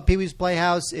people love Pee-wee's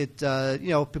Playhouse. It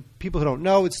people who don't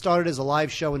know, it started as a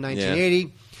live show in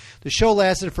 1980. The show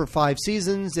lasted for 5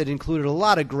 seasons. It included a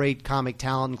lot of great comic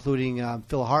talent, including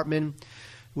Phil Hartman,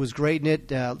 who was great in it.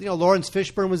 Lawrence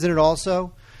Fishburne was in it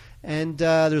also. And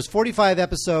there's 45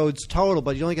 episodes total,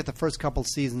 but you only get the first couple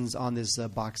seasons on this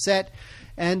box set.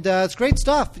 And it's great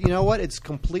stuff. You know what? It's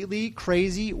completely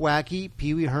crazy, wacky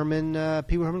Pee Wee Herman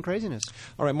craziness.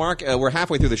 All right, Mark, we're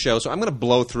halfway through the show, so I'm going to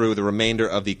blow through the remainder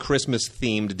of the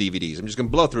Christmas-themed DVDs. I'm just going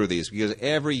to blow through these because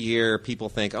every year people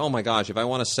think, oh, my gosh, if I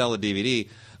want to sell a DVD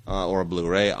or a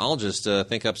Blu-ray, I'll just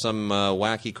think up some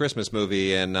wacky Christmas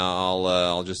movie and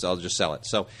I'll just sell it.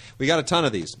 So we got a ton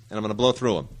of these, and I'm going to blow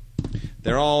through them.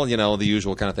 They're all, the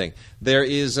usual kind of thing. There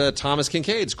is Thomas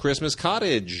Kincaid's Christmas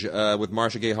Cottage with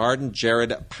Marcia Gay Harden, Jared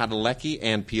Padalecki,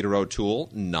 and Peter O'Toole.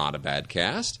 Not a bad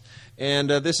cast. And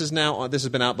this has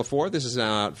been out before. This is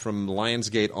now out from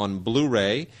Lionsgate on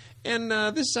Blu-ray. And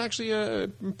this is actually a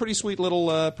pretty sweet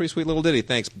little ditty,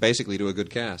 thanks basically to a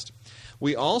good cast.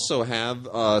 We also have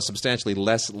substantially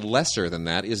lesser than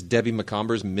that is Debbie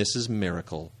McComber's Mrs.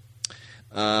 Miracle.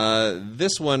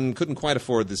 This one couldn't quite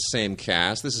afford the same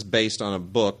cast. This is based on a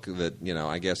book that,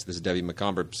 I guess this is Debbie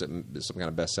McComber, some kind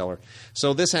of bestseller.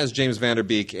 So this has James Van Der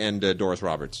Beek and Doris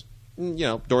Roberts.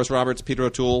 Doris Roberts, Peter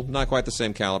O'Toole, not quite the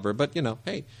same caliber, but,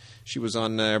 hey, she was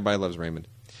on Everybody Loves Raymond.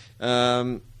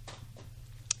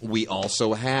 We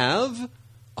also have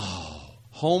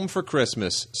Home for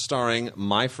Christmas, starring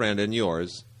my friend and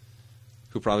yours,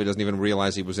 who probably doesn't even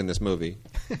realize he was in this movie,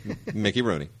 Mickey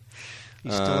Rooney.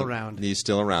 He's still around. He's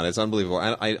still around. It's unbelievable.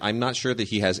 I'm not sure that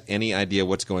he has any idea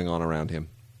what's going on around him.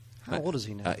 How old is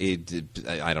he now?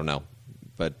 I don't know,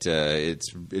 but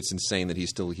it's insane that he's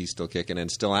still kicking and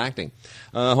still acting.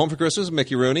 Home for Christmas,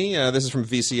 Mickey Rooney. This is from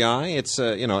VCI. It's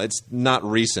it's not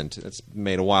recent. It's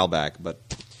made a while back,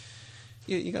 but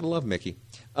you got to love Mickey.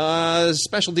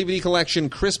 Special DVD collection,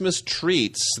 Christmas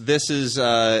Treats. This is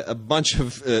a bunch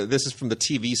of. This is from the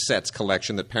TV Sets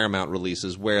collection that Paramount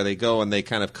releases, where they go and they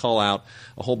kind of cull out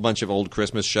a whole bunch of old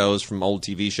Christmas shows from old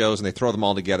TV shows, and they throw them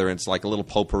all together. And it's like a little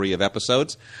potpourri of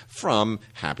episodes from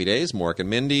Happy Days, Mork and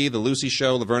Mindy, The Lucy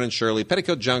Show, Laverne and Shirley,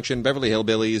 Petticoat Junction, Beverly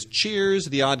Hillbillies, Cheers,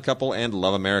 The Odd Couple, and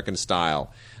Love American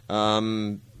Style.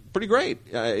 Pretty great.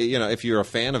 If you're a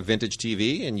fan of vintage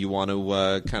TV and you want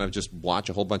to kind of just watch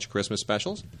a whole bunch of Christmas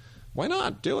specials, why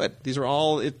not do it? These are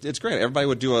all. It's great. Everybody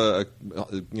would do a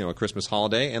Christmas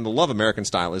holiday, and the Love American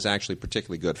Style is actually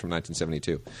particularly good from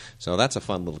 1972. So that's a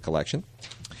fun little collection.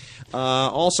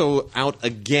 Also out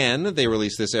again, they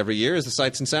release this every year, is The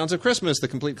Sights and Sounds of Christmas, the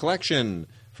complete collection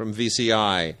from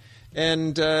VCI,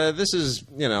 and this is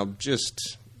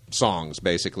just songs,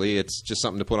 basically. It's just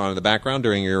something to put on in the background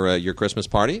during your Christmas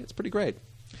party. It's pretty great.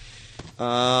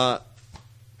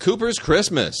 Cooper's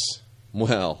Christmas.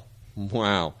 Well,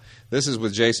 wow. This is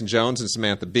with Jason Jones and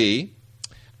Samantha Bee.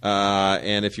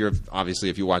 And if you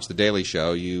watch The Daily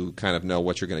Show, you kind of know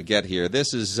what you're going to get here.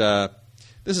 This is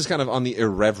kind of on the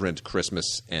irreverent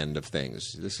Christmas end of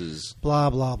things. This is blah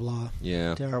blah blah.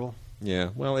 Yeah. Terrible.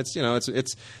 Yeah. Well, it's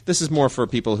this is more for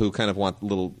people who kind of want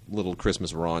little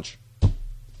Christmas raunch.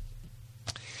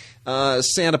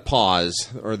 Santa Paws,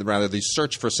 or rather the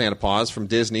Search for Santa Paws from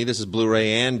Disney. This is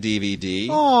Blu-ray and DVD.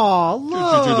 Oh,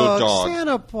 look, dog.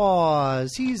 Santa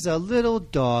Paws. He's a little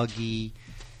doggy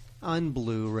on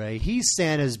Blu-ray. He's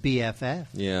Santa's BFF.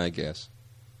 Yeah, I guess.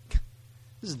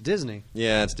 This is Disney.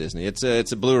 Yeah, it's Disney. It's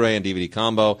a Blu-ray and DVD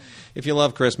combo. If you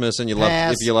love Christmas and you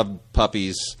love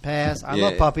puppies, pass. I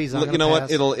love puppies. You know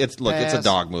what? It's a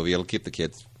dog movie. It'll keep the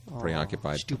kids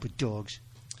preoccupied. Stupid dogs.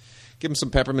 Give him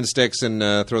some peppermint sticks and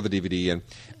throw the DVD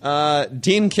in.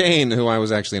 Dean Cain, who I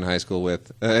was actually in high school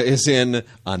with, is in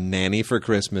A Nanny for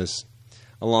Christmas,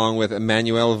 along with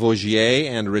Emmanuel Vaugier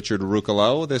and Richard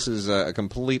Ruccolo. This is a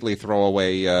completely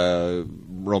throwaway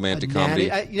romantic comedy.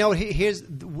 Here's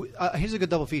a good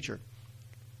double feature.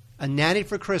 A Nanny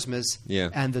for Christmas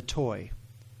and The Toy.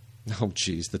 Oh,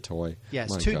 geez, The Toy.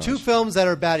 Yes, two films that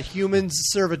are about human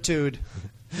servitude.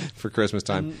 For Christmas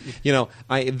time,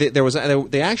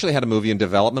 they actually had a movie in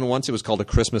development once. It was called A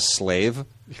Christmas Slave,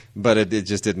 but it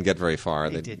just didn't get very far.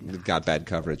 It got bad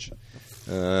coverage,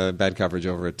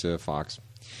 over at Fox.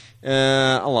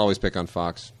 I'll always pick on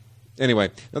Fox.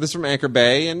 Anyway, this is from Anchor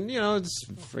Bay, and it's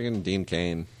friggin' Dean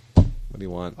Cain. What do you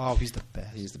want? Oh, he's the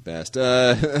best. He's the best.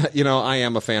 I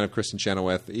am a fan of Kristen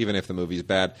Chenoweth, even if the movie's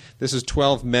bad. This is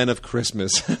 12 Men of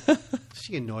Christmas.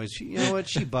 She annoys you. You know what?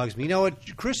 She bugs me. You know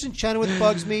what? Kristen Chenoweth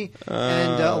bugs me,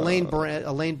 and Elaine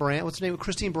Brandt. What's her name?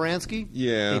 Christine Baranski.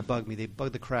 Yeah. They bug me. They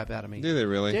bug the crap out of me. Do they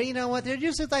really? You know what? They're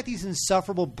just like these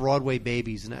insufferable Broadway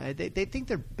babies, and they think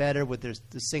they're better with their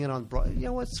singing on Broadway. You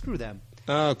know what? Screw them.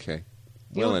 Okay.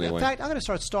 In fact, I'm going to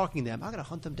start stalking them. I'm going to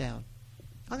hunt them down.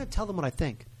 I'm going to tell them what I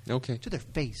think. Okay. To their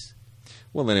face.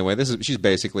 Well, anyway, she's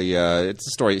basically it's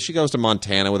a story. She goes to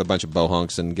Montana with a bunch of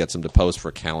bohunks and gets them to pose for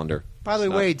a calendar. By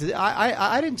the way,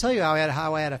 I didn't tell you how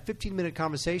I had a 15-minute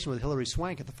conversation with Hilary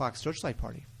Swank at the Fox Searchlight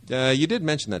party. You did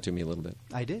mention that to me a little bit.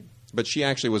 I did. But she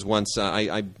actually was once.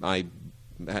 I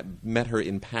had met her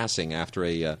in passing after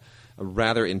a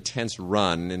rather intense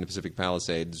run in the Pacific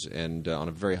Palisades, and on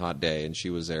a very hot day. And she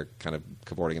was there, kind of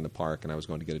cavorting in the park. And I was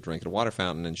going to get a drink at a water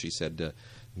fountain, and she said,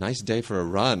 "Nice day for a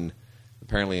run."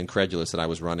 Apparently incredulous that I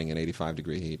was running in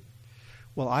 85-degree heat.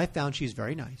 Well, I found she's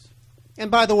very nice.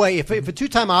 And by the way, if a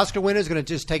two-time Oscar winner is going to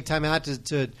just take time out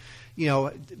to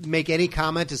make any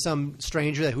comment to some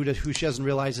stranger who she doesn't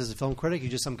realize is a film critic,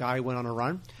 who's just some guy who went on a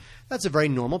run, that's a very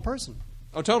normal person.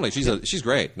 Oh, totally. She's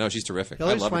great. No, she's terrific.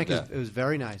 Hilary I love Swank her. It was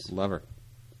very nice. Love her.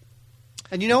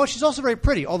 And you know what? She's also very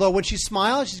pretty. Although when she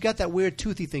smiles, she's got that weird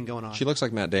toothy thing going on. She looks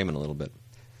like Matt Damon a little bit.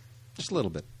 Just a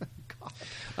little bit.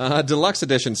 Deluxe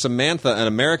edition, Samantha, An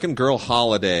American Girl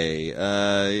Holiday.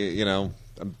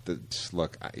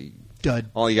 Look,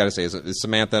 Dud. All you got to say is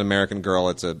Samantha, An American Girl.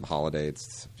 It's a holiday.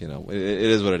 It's it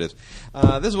is what it is.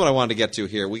 This is what I wanted to get to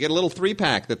here. We get a little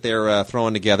 3-pack that they're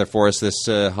throwing together for us this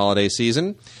holiday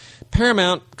season.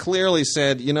 Paramount clearly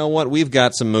said, you know what, we've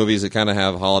got some movies that kind of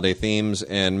have holiday themes,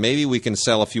 and maybe we can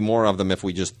sell a few more of them if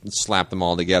we just slap them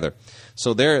all together.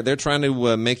 So they're trying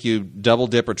to make you double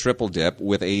dip or triple dip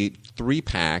with a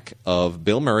 3-pack of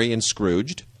Bill Murray in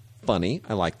Scrooged. Funny.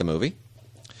 I like the movie.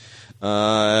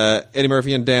 Eddie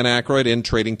Murphy and Dan Aykroyd in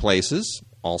Trading Places.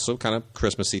 Also kind of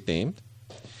Christmassy themed.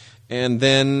 And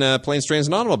then Planes, Trains,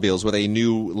 and Automobiles with a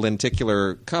new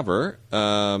lenticular cover,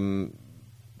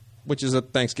 which is a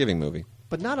Thanksgiving movie.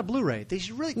 But not a Blu-ray. They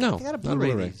should really No, they got a not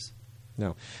Blu-ray Blu-ray. these.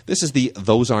 No. This is the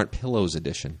Those Aren't Pillows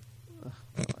edition.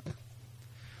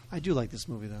 I do like this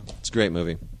movie, though. It's a great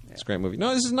movie. It's a great movie.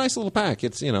 No, this is a nice little pack.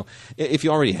 It's, if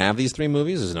you already have these 3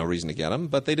 movies, there's no reason to get them.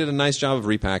 But they did a nice job of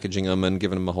repackaging them and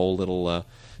giving them a whole little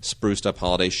spruced up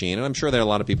holiday sheen. And I'm sure there are a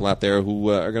lot of people out there who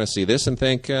are going to see this and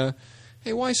think,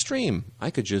 hey, why stream? I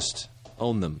could just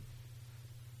own them.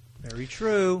 Very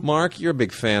true. Mark, you're a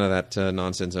big fan of that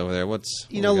nonsense over there.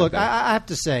 Look, I have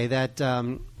to say that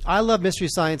I love Mystery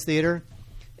Science Theater,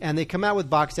 and they come out with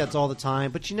box sets all the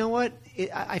time. But you know what?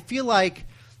 I feel like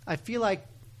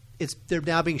they're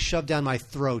now being shoved down my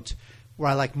throat,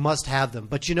 where I must have them.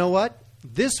 But you know what?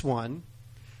 This one,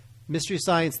 Mystery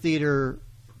Science Theater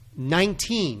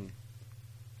 19. There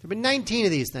have been 19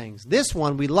 of these things. This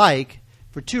one we like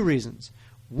for 2 reasons.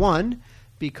 One,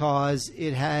 because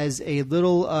it has a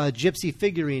little gypsy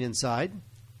figurine inside,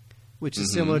 which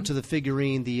is similar to the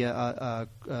figurine, the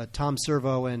Tom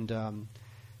Servo and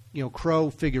Crow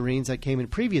figurines that came in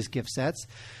previous gift sets.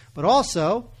 But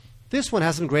also, this one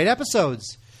has some great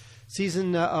episodes.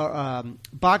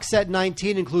 Box set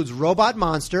 19 includes Robot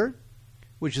Monster,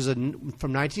 which is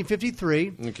from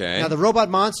 1953. Okay. Now, the Robot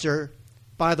Monster,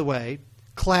 by the way,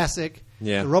 classic.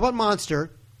 Yeah. The Robot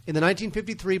Monster in the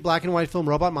 1953 black and white film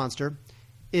Robot Monster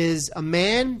is a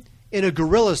man in a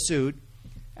gorilla suit,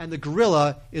 and the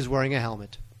gorilla is wearing a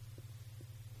helmet.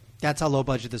 That's how low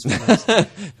budget this one is.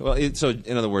 Well, so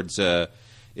in other words,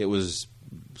 it was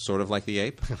sort of like The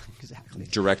Ape. Exactly.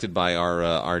 Directed by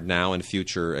our now and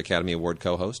future Academy Award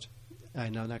co-host. I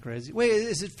know, not crazy. Wait,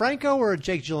 is it Franco or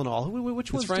Jake Gyllenhaal?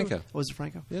 Which one's Franco. Oh, is it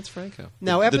Franco? Yeah, it's Franco.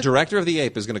 Now, the director of The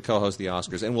Ape is going to co-host the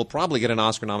Oscars, and will probably get an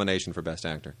Oscar nomination for Best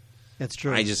Actor. That's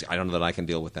true. I don't know that I can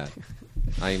deal with that.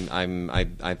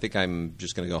 I think I'm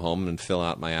just going to go home and fill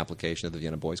out my application at the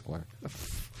Vienna Boys Choir.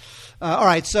 All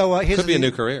right, so here's Could be a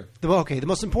new career. The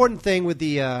most important thing with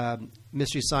the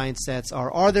Mystery Science sets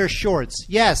are there shorts?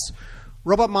 Yes.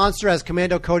 Robot Monster has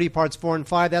Commando Cody Parts 4 and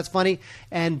 5. That's funny.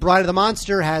 And Bride of the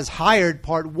Monster has Hired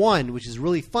Part 1, which is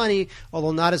really funny,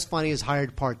 although not as funny as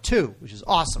Hired Part 2, which is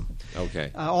awesome.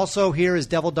 Okay. Also, here is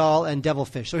Devil Doll and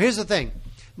Devilfish. So here's the thing.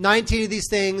 19 of these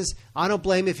things. I don't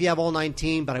blame if you have all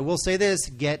 19, but I will say this.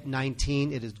 Get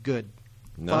 19. It is good.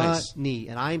 Nice. Funny.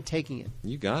 And I'm taking it.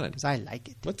 You got it. Because I like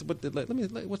it.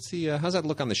 What's the how's that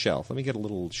look on the shelf? Let me get a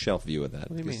little shelf view of that.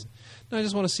 What do you mean? No, I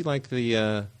just want to see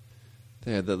the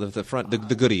front,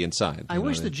 the goodie inside. I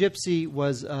wish the gypsy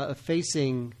was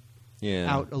facing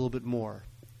Yeah. out a little bit more.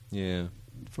 Yeah.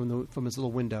 from his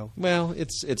little window. Well,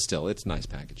 it's nice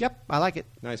packaging. Yep, I like it.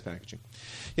 Nice packaging.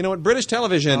 You know what? British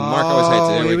television. Mark always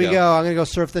hates it. Here we go. I'm going to go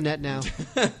surf the net now.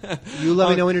 You let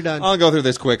me know when you're done. I'll go through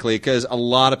this quickly because a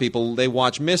lot of people, they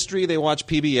watch Mystery, they watch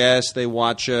PBS, they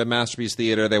watch Masterpiece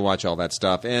Theater, they watch all that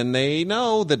stuff, and they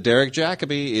know that Derek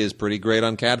Jacobi is pretty great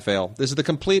on Cadfael. This is the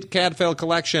complete Cadfael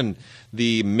collection.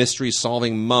 The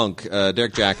mystery-solving monk.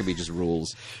 Derek Jacobi just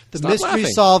rules. The Stop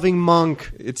mystery-solving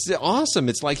monk. It's awesome.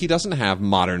 It's like he doesn't have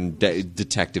modern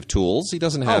detective tools. He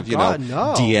doesn't have, no.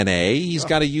 DNA. He's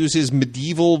got to use his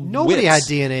medieval Nobody wits.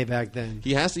 had DNA back then.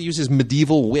 He has to use his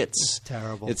medieval wits. It's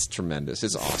terrible. It's tremendous.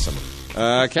 It's awesome.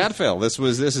 Cadfael.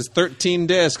 This is 13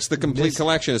 discs. The complete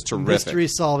collection is terrific.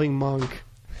 Mystery-solving monk.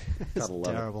 It's Gotta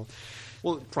love terrible.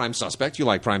 Well, Prime Suspect. You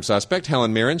like Prime Suspect?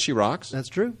 Helen Mirren. She rocks. That's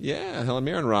true. Yeah, Helen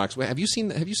Mirren rocks. Wait, have you seen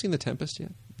The Tempest yet?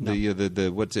 No. The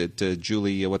what's it?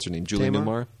 Julie. What's her name? Julie Tamar?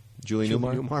 Newmar. Julie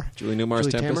Newmar. Julie Newmar's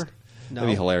Julie Tempest. Tamer? No. That'd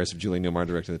be hilarious if Julie Newmar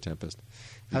directed The Tempest.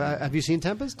 Have you seen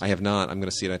Tempest? I have not. I'm going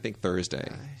to see it. I think Thursday.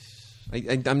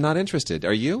 I'm not interested.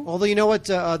 Are you? Although you know what,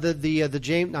 the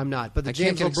James, I'm not, but the I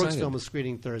can't James get L. Brooks excited. film is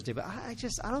screening Thursday. But I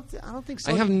don't think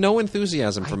so. I have no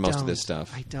enthusiasm for most of this don't.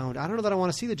 stuff. I don't know that I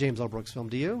want to see the James L. Brooks film.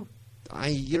 Do you?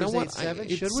 You know Thursday what? at 7?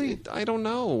 Should we? I don't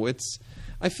know.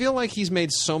 I feel like he's made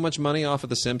so much money off of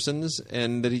The Simpsons,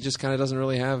 and that he just kind of doesn't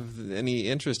really have any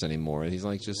interest anymore. He's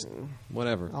like, just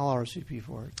whatever. I'll RSVP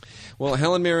for it. Well,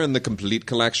 Helen Mirren, the complete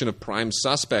collection of Prime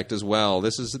Suspect as well.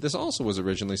 This also was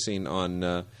originally seen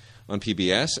on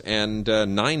PBS, and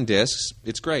 9 discs.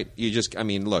 It's great.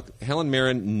 Look, Helen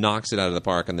Mirren knocks it out of the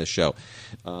park on this show.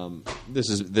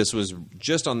 This was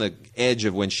just on the edge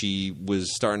of when she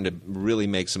was starting to really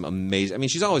make some amazing. I mean,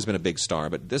 she's always been a big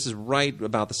star, but this is right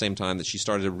about the same time that she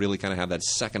started to really kind of have that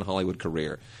second Hollywood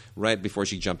career. Right before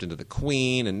she jumped into The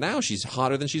Queen, and now she's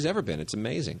hotter than she's ever been. It's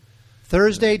amazing.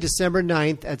 Thursday, December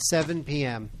 9th at 7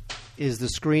 p.m. is the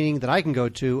screening that I can go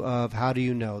to of How Do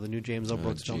You Know, the new James L.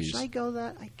 Brooks film. Should I go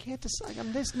that? I can't decide.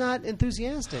 I'm just not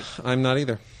enthusiastic. I'm not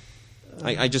either.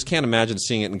 I just can't imagine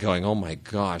seeing it and going, oh my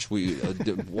gosh,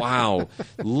 wow,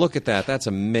 look at that. That's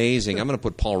amazing. I'm going to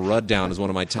put Paul Rudd down as one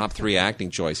of my top 3 acting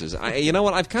choices. You know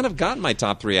what? I've kind of gotten my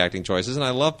top 3 acting choices, and I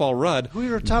love Paul Rudd. Who are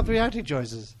your top 3 acting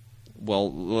choices?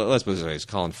 Well, let's put it this way. It's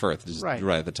Colin Firth, just right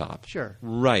at the top. Sure.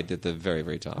 Right at the very,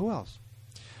 very top. Who else?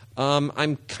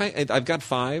 I've got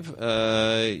 5.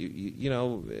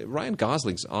 Ryan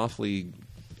Gosling's awfully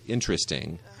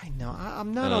interesting. I know.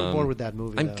 I'm not on board with that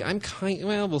movie.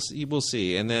 Well, we'll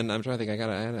see. And then I'm trying to think.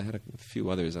 I had a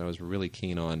few others that I was really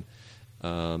keen on.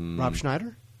 Rob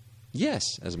Schneider? Yes,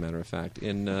 as a matter of fact.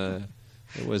 In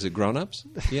was it Grown Ups?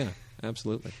 Yeah,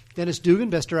 absolutely. Dennis Dugan,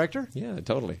 best director? Yeah,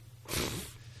 totally.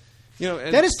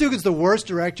 Dennis Dugan's the worst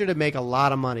director to make a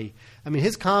lot of money. I mean,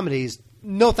 his comedies,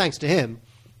 no thanks to him,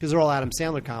 because they're all Adam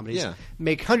Sandler comedies,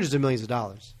 make hundreds of millions of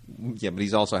dollars. Yeah, but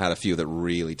he's also had a few that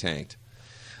really tanked.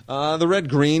 The Red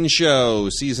Green Show,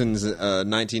 seasons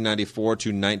 1994 to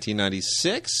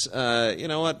 1996. You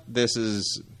know what? This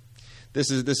is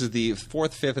the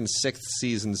 4th, 5th, and 6th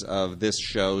seasons of this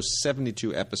show,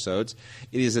 72 episodes.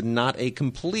 It is not a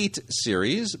complete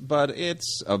series, but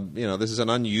it's this is an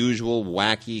unusual,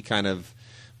 wacky kind of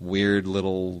weird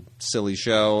little silly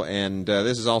show, and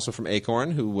this is also from Acorn,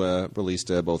 who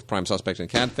released both Prime Suspect and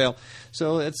Cadfael,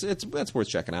 so that's worth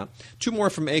checking out. 2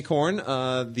 more from Acorn,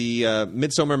 the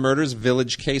Midsomer Murders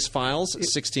Village Case Files,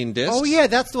 16 discs. Oh yeah,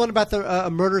 that's the one about the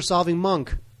murder-solving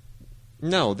monk.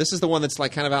 No, this is the one that's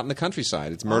like kind of out in the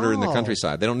countryside. It's murder in the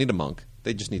countryside. They don't need a monk.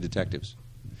 They just need detectives.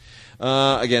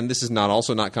 Again, this is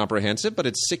not comprehensive, but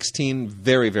it's 16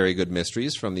 very, very good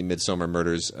mysteries from the Midsomer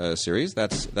Murders series.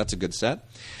 That's a good set.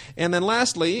 And then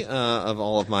lastly, of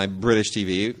all of my British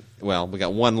TV, well, we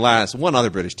got one other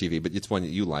British TV, but it's one that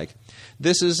you like.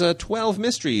 This is 12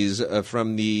 mysteries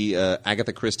from the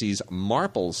Agatha Christie's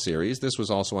Marple series. This was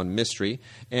also on Mystery,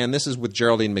 and this is with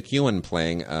Geraldine McEwen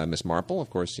playing Miss Marple. Of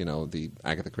course, the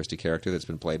Agatha Christie character that's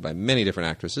been played by many different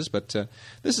actresses, but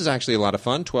this is actually a lot of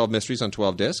fun. 12 mysteries on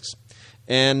 12 discs.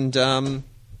 And no,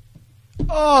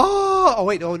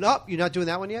 you're not doing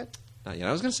that one yet? I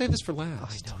was going to save this for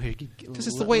last. Oh, I know. Because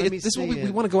it's the way we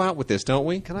want to go out with this, don't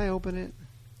we? Can I open it,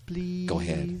 please? Go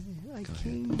ahead. I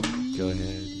can't. Go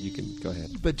ahead. You can go ahead.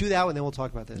 But do that one, then we'll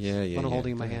talk about this. Yeah. What I'm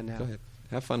holding in my hand now. Go ahead.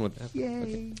 Have fun with that. Yay!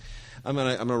 Okay. I'm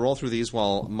gonna roll through these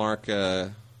while Mark.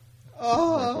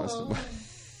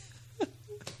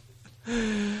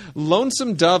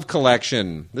 Lonesome Dove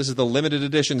Collection. This is the limited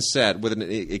edition set with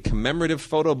a commemorative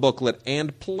photo booklet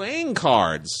and playing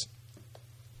cards.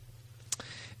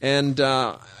 And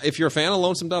if you're a fan of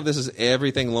Lonesome Dove, this is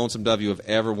everything Lonesome Dove you have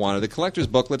ever wanted. The collector's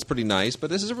booklet's pretty nice, but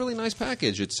this is a really nice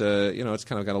package. It's it's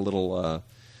kind of got a little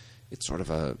It's sort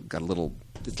of got a little.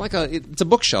 It's a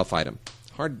bookshelf item.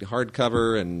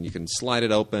 Hardcover, and you can slide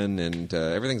it open, and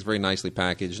everything's very nicely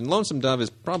packaged. And Lonesome Dove is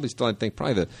probably still, I think,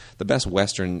 probably the best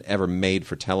Western ever made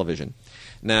for television.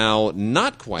 Now,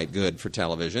 not quite good for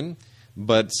television,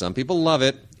 but some people love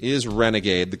it, is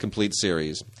Renegade, the complete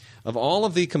series. Of all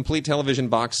of the complete television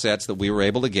box sets that we were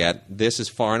able to get, this is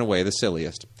far and away the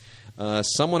silliest.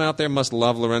 Someone out there must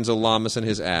love Lorenzo Lamas and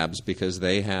his abs because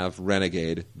they have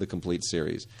Renegade, the complete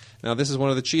series. Now, this is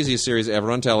one of the cheesiest series ever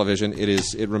on television.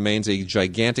 It remains a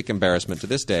gigantic embarrassment to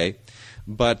this day,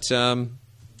 but there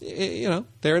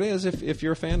it is. If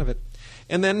you're a fan of it,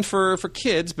 and then for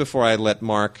kids, before I let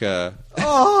Mark, we're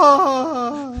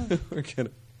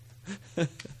gonna.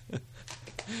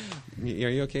 Are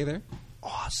you okay there?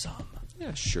 Awesome.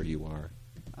 Yeah, sure you are.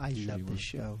 I love this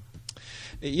show.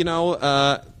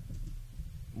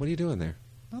 What are you doing there?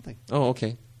 Nothing. Oh,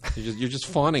 okay. You're just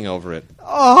fawning over it.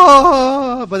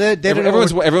 Oh, but they don't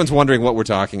know. Everyone's wondering what we're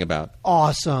talking about.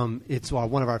 Awesome. It's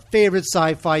one of our favorite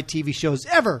sci-fi TV shows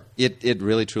ever. It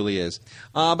really, truly is.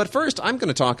 But first, I'm going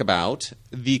to talk about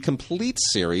the complete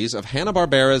series of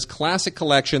Hanna-Barbera's classic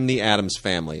collection, The Addams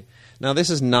Family. Now, this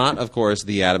is not, of course,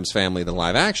 The Addams Family, the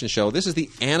live-action show. This is the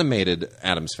animated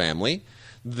Addams Family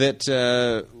that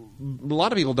a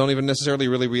lot of people don't even necessarily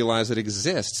really realize it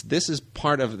exists. This has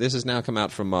now come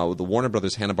out from the Warner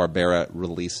Brothers Hanna-Barbera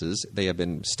releases. They have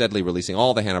been steadily releasing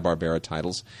all the Hanna-Barbera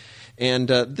titles. And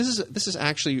this is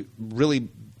actually really,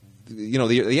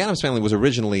 the Addams Family was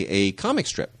originally a comic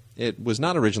strip. It was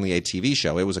not originally a TV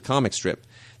show. It was a comic strip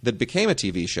that became a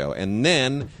TV show. And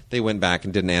then they went back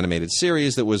and did an animated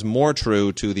series that was more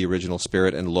true to the original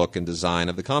spirit and look and design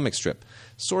of the comic strip.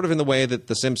 Sort of in the way that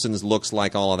The Simpsons looks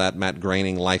like all of that Matt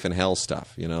Groening Life in Hell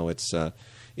stuff. It's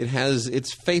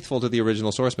faithful to the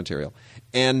original source material.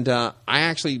 And I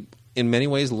actually, in many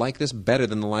ways, like this better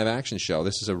than the live-action show.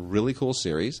 This is a really cool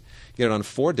series. Get it on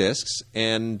 4 discs,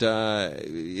 and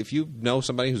if you know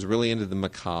somebody who's really into the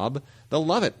macabre, they'll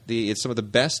love it. It's some of the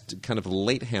best kind of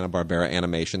late Hanna-Barbera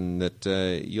animation that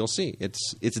you'll see.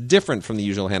 It's different from the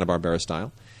usual Hanna-Barbera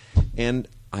style, and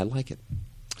I like it.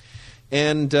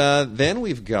 And then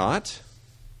we've got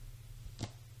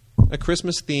a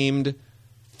Christmas-themed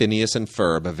Phineas and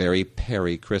Ferb, a very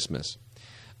Perry Christmas.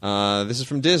 This is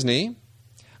from Disney.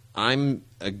 I'm,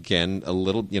 again, a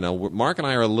little, Mark and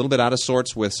I are a little bit out of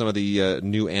sorts with some of the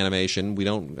new animation. I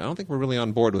don't think we're really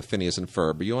on board with Phineas and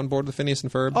Ferb. Are you on board with Phineas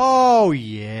and Ferb? Oh,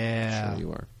 yeah. Sure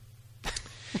you are.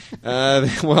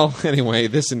 Well, anyway,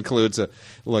 this includes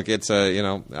I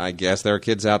guess there are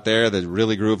kids out there that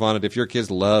really groove on it. If your kids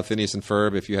love Phineas and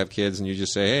Ferb, if you have kids and you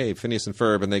just say, hey, Phineas and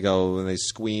Ferb, and they go and they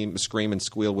scream and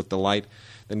squeal with delight,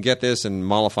 then get this and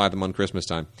mollify them on Christmas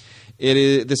time.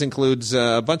 This includes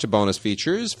a bunch of bonus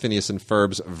features: Phineas and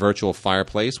Ferb's virtual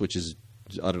fireplace, which is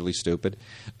utterly stupid;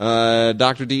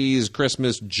 Dr. D's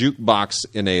Christmas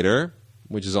jukebox-inator,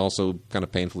 which is also kind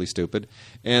of painfully stupid;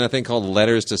 and a thing called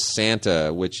Letters to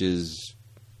Santa, which is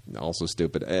also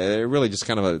stupid. Really, just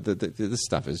kind of this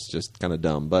stuff is just kind of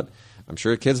dumb, but I'm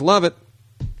sure kids love it.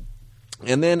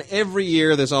 And then every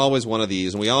year, there's always one of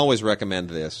these, and we always recommend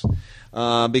this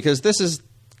because this is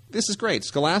great.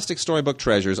 Scholastic Storybook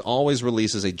Treasures always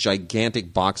releases a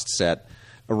gigantic boxed set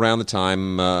around the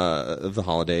time of the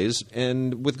holidays,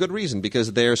 and with good reason,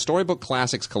 because their Storybook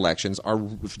Classics collections are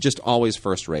just always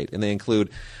first rate, and they include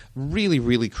really,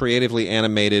 really creatively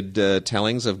animated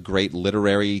tellings of great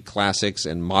literary classics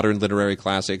and modern literary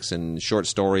classics and short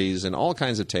stories and all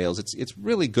kinds of tales. It's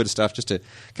really good stuff just to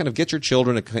kind of get your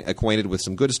children acquainted with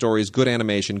some good stories, good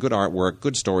animation, good artwork,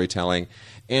 good storytelling,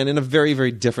 and in a very,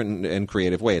 very different and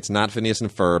creative way. It's not Phineas and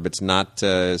Ferb. It's not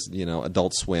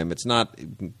Adult Swim. It's not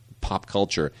pop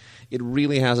culture. It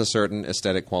really has a certain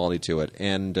aesthetic quality to it.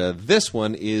 And this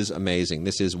one is amazing.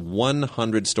 This is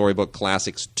 100 Storybook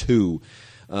Classics 2,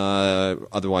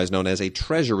 otherwise known as a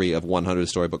treasury of 100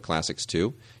 Storybook Classics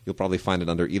 2. You'll probably find it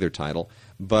under either title.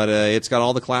 But it's got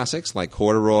all the classics like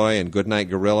Corduroy and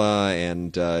Goodnight Gorilla,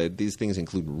 and these things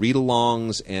include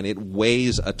read-alongs, and it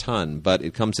weighs a ton. But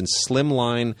it comes in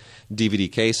slimline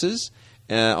DVD cases.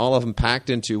 All of them packed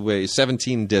into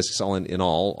 17 discs in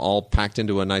all packed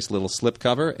into a nice little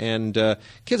slipcover, and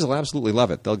kids will absolutely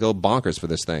love it. They'll go bonkers for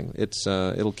this thing.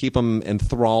 It'll keep them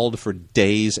enthralled for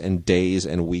days and days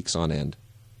and weeks on end.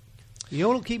 You know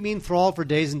what'll keep me enthralled for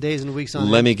days and days and weeks on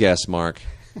end? Let me guess, Mark.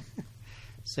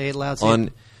 Say it loud.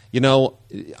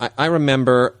 I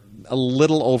remember a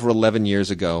little over 11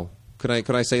 years ago. Could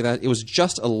I say that? It was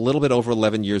just a little bit over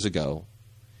 11 years ago.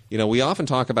 We often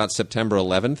talk about September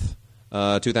 11th.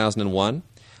 2001,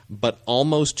 but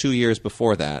almost 2 years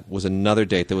before that was another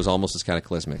date that was almost as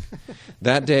cataclysmic.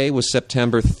 That day was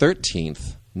September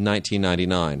 13th,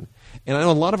 1999. And I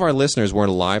know a lot of our listeners weren't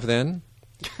alive then,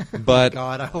 but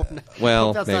God, I hope not.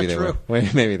 well, that's maybe not they true. were.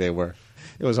 Maybe they were.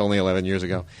 It was only 11 years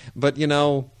ago. But, you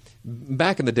know,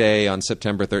 back in the day on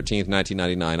September 13th,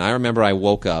 1999, I remember I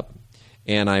woke up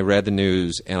and I read the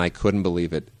news and I couldn't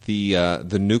believe it.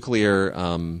 The nuclear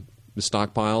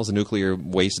stockpiles, the nuclear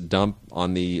waste dump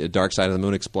on the dark side of the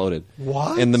moon exploded.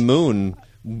 What? And the moon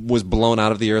was blown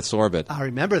out of the Earth's orbit. I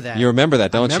remember that. You remember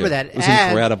that, don't you? I remember that. It was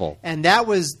incredible. And that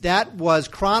was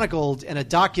chronicled in a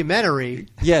documentary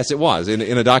Yes, it was, in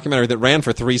a documentary that ran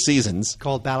for 3 seasons.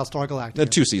 called Battlestar Galactica.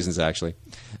 2 seasons, actually.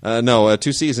 2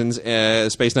 seasons,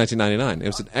 Space 1999. It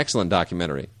was an excellent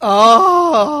documentary.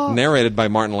 Oh! Narrated by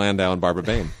Martin Landau and Barbara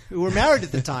Bain. Who were married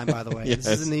at the time, by the way. Yes.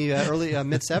 This is in the early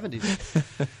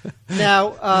mid-'70s.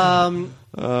 Now,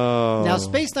 now,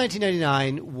 Space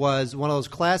 1999 was one of those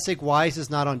classic "Why is this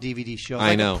not on DVD" shows.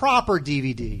 I like know. a proper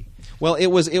DVD. Well, it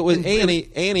was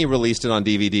A&E released it on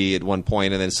DVD at one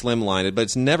point and then slimlined it, but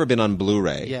it's never been on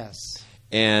Blu-ray. Yes.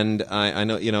 And I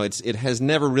know, you know, it has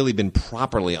never really been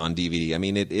properly on DVD. I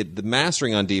mean, the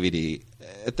mastering on DVD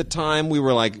at the time we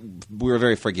were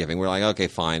very forgiving. We were like, okay,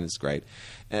 fine, it's great,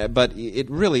 but it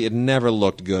never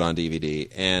looked good on DVD.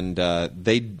 And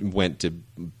they went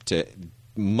to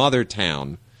Mother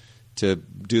Town to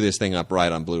do this thing up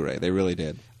right on Blu-ray. They really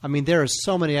did. I mean, there are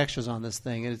so many extras on this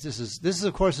thing, and this is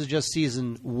of course is just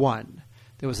season 1.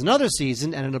 There was another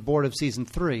season and an abortive season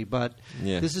 3, but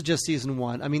this is just season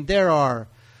 1. I mean, there are,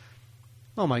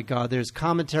 oh my God, there's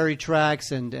commentary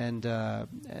tracks and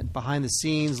behind the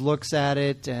scenes looks at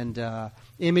it and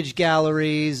image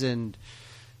galleries and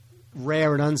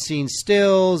rare and unseen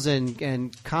stills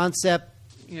and concept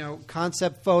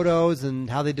photos and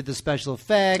how they did the special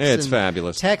effects. It's and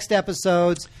fabulous. Text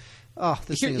episodes. Oh,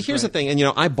 this thing is Here's great. the thing, and you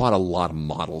know, I bought a lot of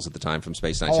models at the time from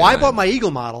Space 99. Oh, I bought my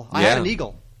Eagle model. I had an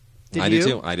Eagle. Did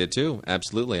you? I did too.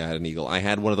 Absolutely, I had an Eagle. I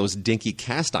had one of those dinky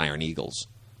cast iron Eagles.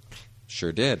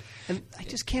 Sure did. And I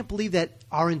just can't believe that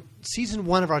season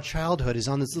 1 of our childhood is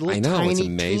on this little I know, it's tiny,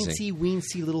 amazing.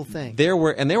 teensy-weensy little thing. There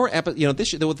were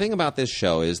the thing about this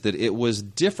show is that it was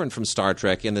different from Star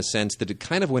Trek in the sense that it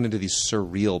kind of went into these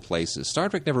surreal places. Star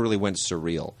Trek never really went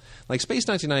surreal. Like Space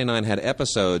 1999 had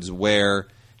episodes where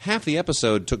half the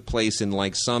episode took place in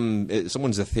like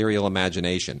someone's ethereal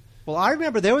imagination. Well, I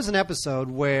remember there was an episode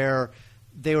where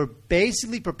they were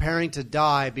basically preparing to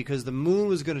die because the moon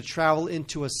was going to travel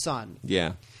into a sun.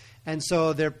 Yeah. And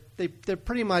so they're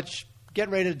pretty much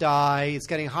getting ready to die. It's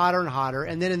getting hotter and hotter.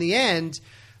 And then in the end,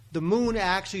 the moon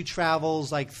actually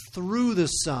travels like through the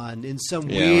sun in some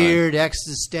weird,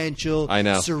 existential,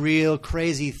 surreal,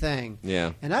 crazy thing.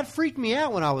 Yeah. And that freaked me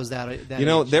out when I was that You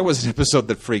know, age. there was an episode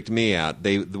that freaked me out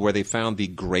where they found the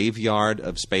graveyard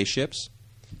of spaceships.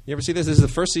 You ever see this? This is the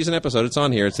first season episode. It's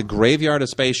on here. It's the graveyard of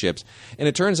spaceships. And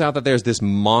it turns out that there's this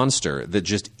monster that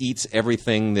just eats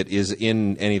everything that is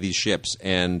in any of these ships.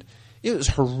 And it was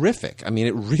horrific. I mean,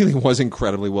 it really was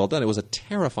incredibly well done. It was a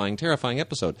terrifying, terrifying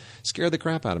episode. Scared the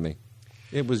crap out of me.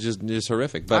 It was just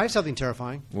horrific. But I have something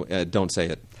terrifying. Don't say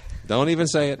it. Don't even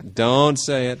say it. Don't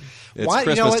say it. It's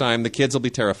Christmas time. The kids will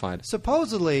be terrified.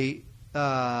 Supposedly,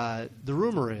 the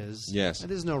rumor is... Yes.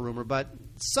 It is no rumor, but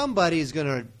somebody is going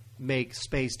to make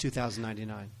Space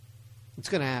 2099. It's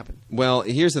going to happen. Well,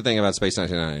 here's the thing about Space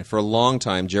 1999. For a long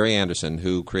time, Jerry Anderson,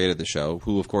 who created the show,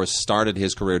 who, of course, started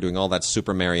his career doing all that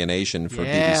super marionation for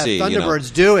BBC.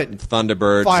 Thunderbirds do it.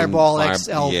 Thunderbirds. Fireball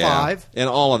XL5. Yeah, and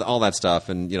all that stuff.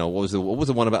 And, you know, what was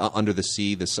the one about Under the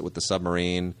Sea with the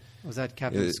submarine? Was that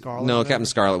Captain Scarlet? No, Captain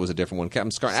Scarlet was a different one.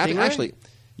 Captain Scarlet. Actually,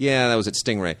 yeah, that was at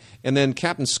Stingray. And then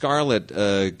Captain Scarlet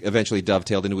eventually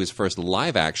dovetailed into his first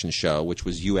live-action show, which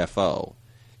was UFO.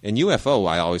 And UFO,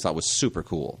 I always thought was super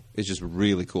cool. It's just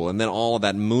really cool. And then all of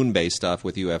that moon-based stuff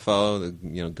with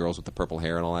UFO, girls with the purple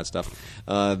hair and all that stuff.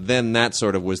 Then that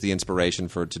sort of was the inspiration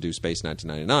to do Space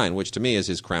 1999, which to me is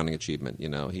his crowning achievement. You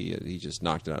know, he just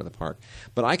knocked it out of the park.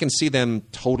 But I can see them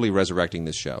totally resurrecting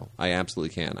this show. I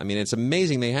absolutely can. I mean, it's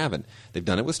amazing they haven't. They've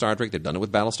done it with Star Trek. They've done it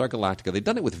with Battlestar Galactica. They've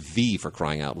done it with V, for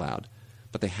crying out loud.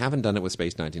 But they haven't done it with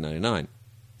Space 1999.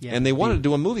 Yeah, and they wanted to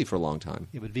do a movie for a long time.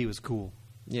 Yeah, but V was cool.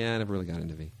 Yeah, I never really got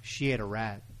into V. She ate a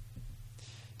rat.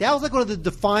 That was like one of the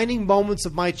defining moments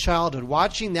of my childhood,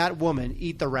 watching that woman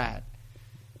eat the rat.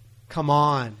 Come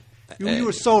on. You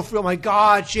were so free. Oh, my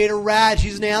God, she ate a rat.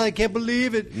 She's an alien. I can't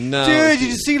believe it. No. Dude, did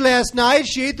you see last night?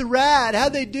 She ate the rat.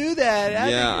 How'd they do that?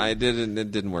 I didn't.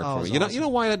 It didn't work for me. Awesome. You know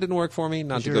why that didn't work for me?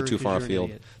 Not to go too far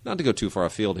afield. Not to go too far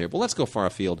afield here. But let's go far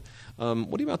afield.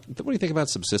 What do you think about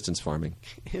subsistence farming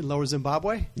in Lower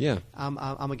Zimbabwe? Yeah,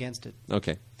 I'm against it.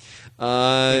 Okay.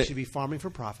 They should be farming for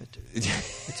profit.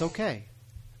 It's okay.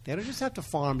 They don't just have to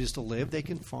farm just to live. They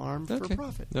can farm for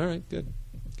profit. All right, good.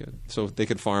 Good. So they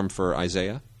could farm for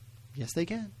Isaiah Yes, they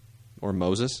can. or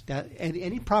Moses? And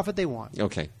any profit they want.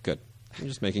 Okay, good. I'm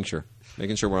just making sure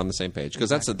we're on the same page because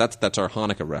that's our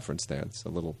Hanukkah reference there. It's a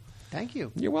little. Thank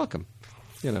you. You're welcome.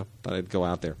 Thought I'd go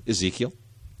out there. Ezekiel.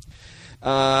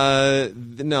 Where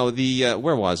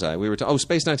was I? We were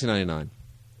Space 1999.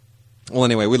 Well,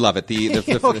 anyway, we love it.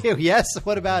 Okay, yes.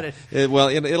 What about it?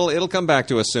 It'll come back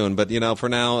to us soon. But for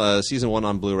now, season 1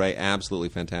 on Blu-ray, absolutely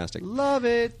fantastic. Love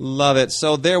it. Love it.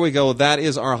 So there we go. That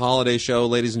is our holiday show,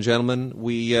 ladies and gentlemen.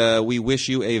 We wish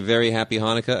you a very happy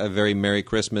Hanukkah, a very Merry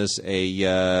Christmas.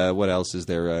 What else is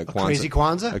there? A crazy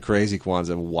Kwanzaa. A crazy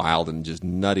Kwanzaa, wild and just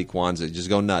nutty Kwanzaa. Just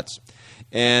go nuts.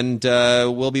 And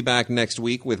we'll be back next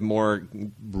week with more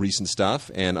recent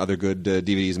stuff and other good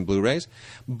DVDs and Blu-rays.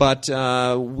 But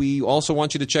we also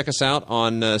want you to check us out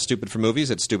on Stupid for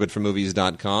Movies at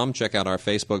stupidformovies.com. Check out our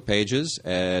Facebook pages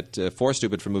at for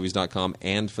stupidformovies.com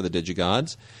and for the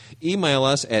Digigods. Email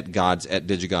us at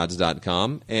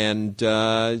gods@digigods.com. And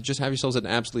just have yourselves an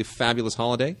absolutely fabulous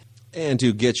holiday. And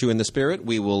to get you in the spirit,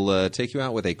 we will take you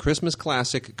out with a Christmas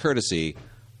classic courtesy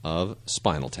of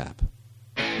Spinal Tap.